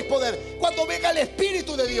recibiréis poder? Cuando venga el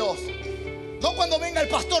Espíritu de Dios. No cuando venga el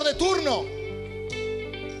pastor de turno.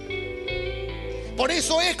 Por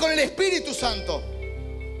eso es con el Espíritu Santo.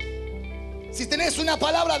 Si tenés una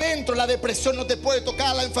palabra dentro, la depresión no te puede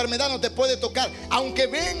tocar, la enfermedad no te puede tocar. Aunque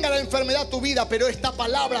venga la enfermedad a tu vida, pero esta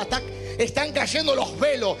palabra están cayendo los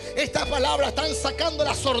velos. Estas palabras están sacando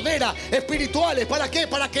las sorderas espirituales. ¿Para qué?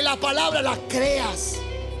 Para que la palabra la creas.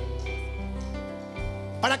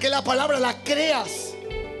 Para que la palabra la creas.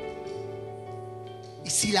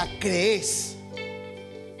 Y si la crees,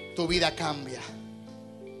 tu vida cambia.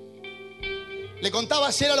 Le contaba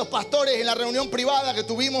ayer a los pastores en la reunión privada que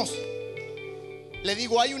tuvimos. Le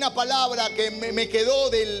digo, hay una palabra que me quedó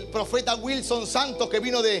del profeta Wilson Santos, que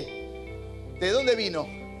vino ¿de dónde vino?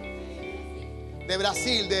 De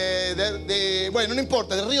Brasil, bueno, no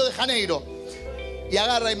importa, de Río de Janeiro. Y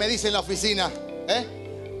agarra y me dice en la oficina,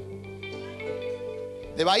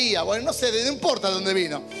 de Bahía, bueno, no sé, no importa de dónde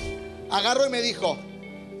vino. Agarró y me dijo,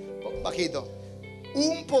 bajito,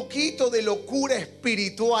 un poquito de locura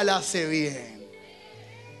espiritual hace bien.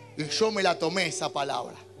 Y yo me la tomé esa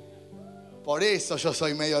palabra. Por eso yo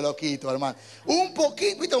soy medio loquito, hermano. Un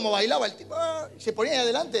poquito, ¿viste cómo bailaba el tipo? Se ponía ahí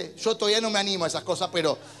adelante. Yo todavía no me animo a esas cosas,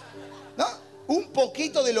 pero ¿no? Un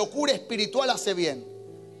poquito de locura espiritual hace bien.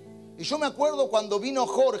 Y yo me acuerdo cuando vino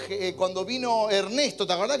Jorge, cuando vino Ernesto,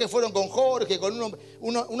 ¿te acordás que fueron con Jorge, con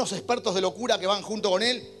unos expertos de locura que van junto con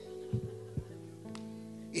él?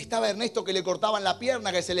 Y estaba Ernesto que le cortaban la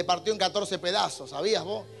pierna, que se le partió en 14 pedazos, ¿sabías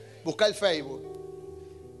vos? Buscá el Facebook.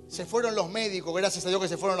 Se fueron los médicos, gracias a Dios que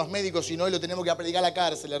se fueron los médicos, si no hoy lo tenemos que predicar a la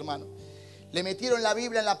cárcel, hermano. Le metieron la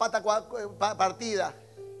Biblia en la pata partida.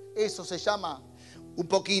 Eso se llama un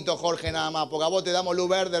poquito, Jorge, nada más, porque a vos te damos luz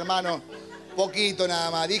verde, hermano. Poquito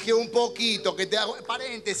nada más. Dije un poquito, que te hago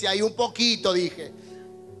paréntesis ahí, un poquito dije.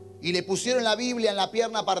 Y le pusieron la Biblia en la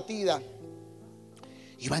pierna partida.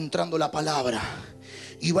 Y va entrando la palabra.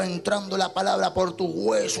 Y va entrando la palabra por tu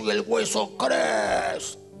hueso y el hueso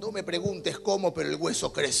crece. No me preguntes cómo, pero el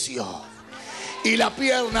hueso creció. Y la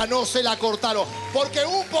pierna no se la cortaron. Porque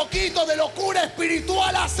un poquito de locura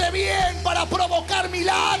espiritual hace bien para provocar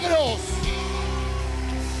milagros.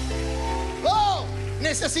 ¡Oh!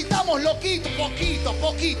 Necesitamos loquitos,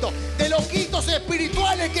 poquito, de loquitos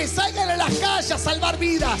espirituales que salgan a las calles a salvar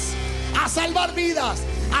vidas. A salvar vidas.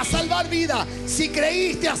 A salvar vidas. Si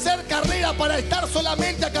creíste hacer carrera para estar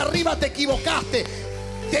solamente acá arriba, te equivocaste.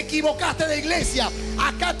 Te equivocaste de iglesia.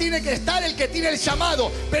 Acá tiene que estar el que tiene el llamado.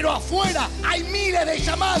 Pero afuera hay miles de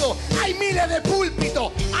llamados. Hay miles de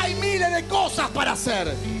púlpitos. Hay miles de cosas para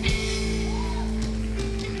hacer.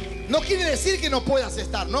 No quiere decir que no puedas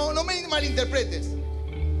estar. No me malinterpretes.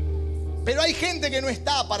 Pero hay gente que no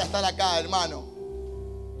está para estar acá, hermano.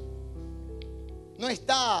 No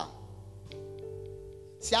está.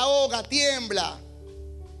 Se ahoga, tiembla.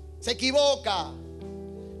 Se equivoca.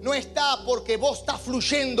 No está porque vos estás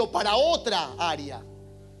fluyendo para otra área.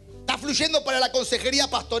 Estás fluyendo para la consejería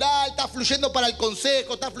pastoral, estás fluyendo para el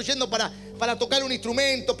consejo, estás fluyendo para tocar un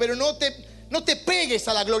instrumento, pero no te pegues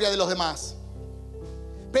a la gloria de los demás.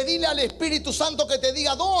 Pedile al Espíritu Santo que te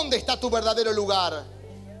diga dónde está tu verdadero lugar,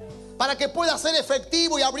 para que pueda ser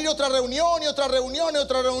efectivo y abrir otra reunión y otra reunión y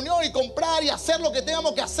otra reunión y comprar y hacer lo que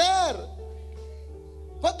tengamos que hacer.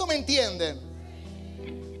 ¿Cuánto me entienden?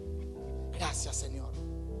 Gracias, Señor.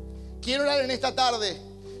 Quiero orar en esta tarde.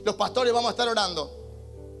 Los pastores vamos a estar orando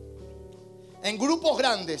en grupos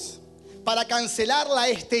grandes para cancelar la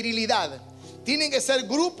esterilidad. Tienen que ser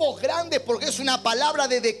grupos grandes porque es una palabra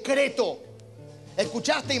de decreto.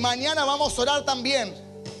 ¿Escuchaste? Y mañana vamos a orar también.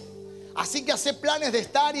 Así que hacé planes de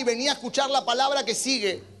estar y vení a escuchar la palabra que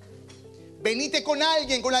sigue. Venite con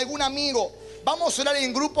alguien, con algún amigo. Vamos a orar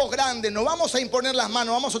en grupos grandes. No vamos a imponer las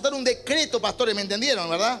manos. Vamos a soltar un decreto, pastores. ¿Me entendieron,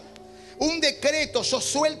 verdad? Un decreto yo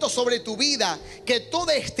suelto sobre tu vida, que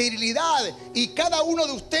toda esterilidad, y cada uno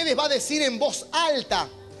de ustedes va a decir en voz alta,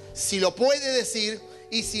 si lo puede decir,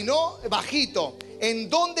 y si no, bajito. ¿En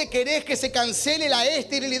dónde querés que se cancele la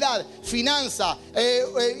esterilidad? Finanza,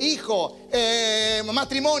 hijo,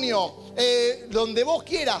 matrimonio, donde vos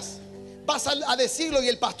quieras. Vas a decirlo y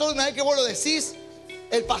el pastor, una vez que vos lo decís,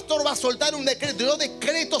 el pastor va a soltar un decreto. Yo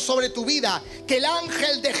decreto sobre tu vida que el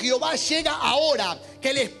ángel de Jehová llega ahora, que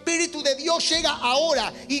el Espíritu de Dios llega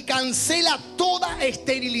ahora y cancela toda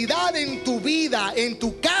esterilidad en tu vida, en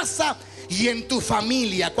tu casa y en tu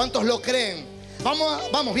familia. ¿Cuántos lo creen?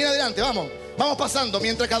 Vamos, bien adelante, vamos pasando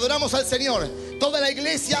mientras que adoramos al Señor. Toda la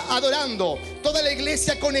iglesia adorando, toda la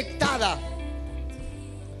iglesia conectada.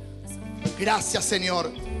 Gracias,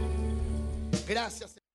 Señor. Gracias.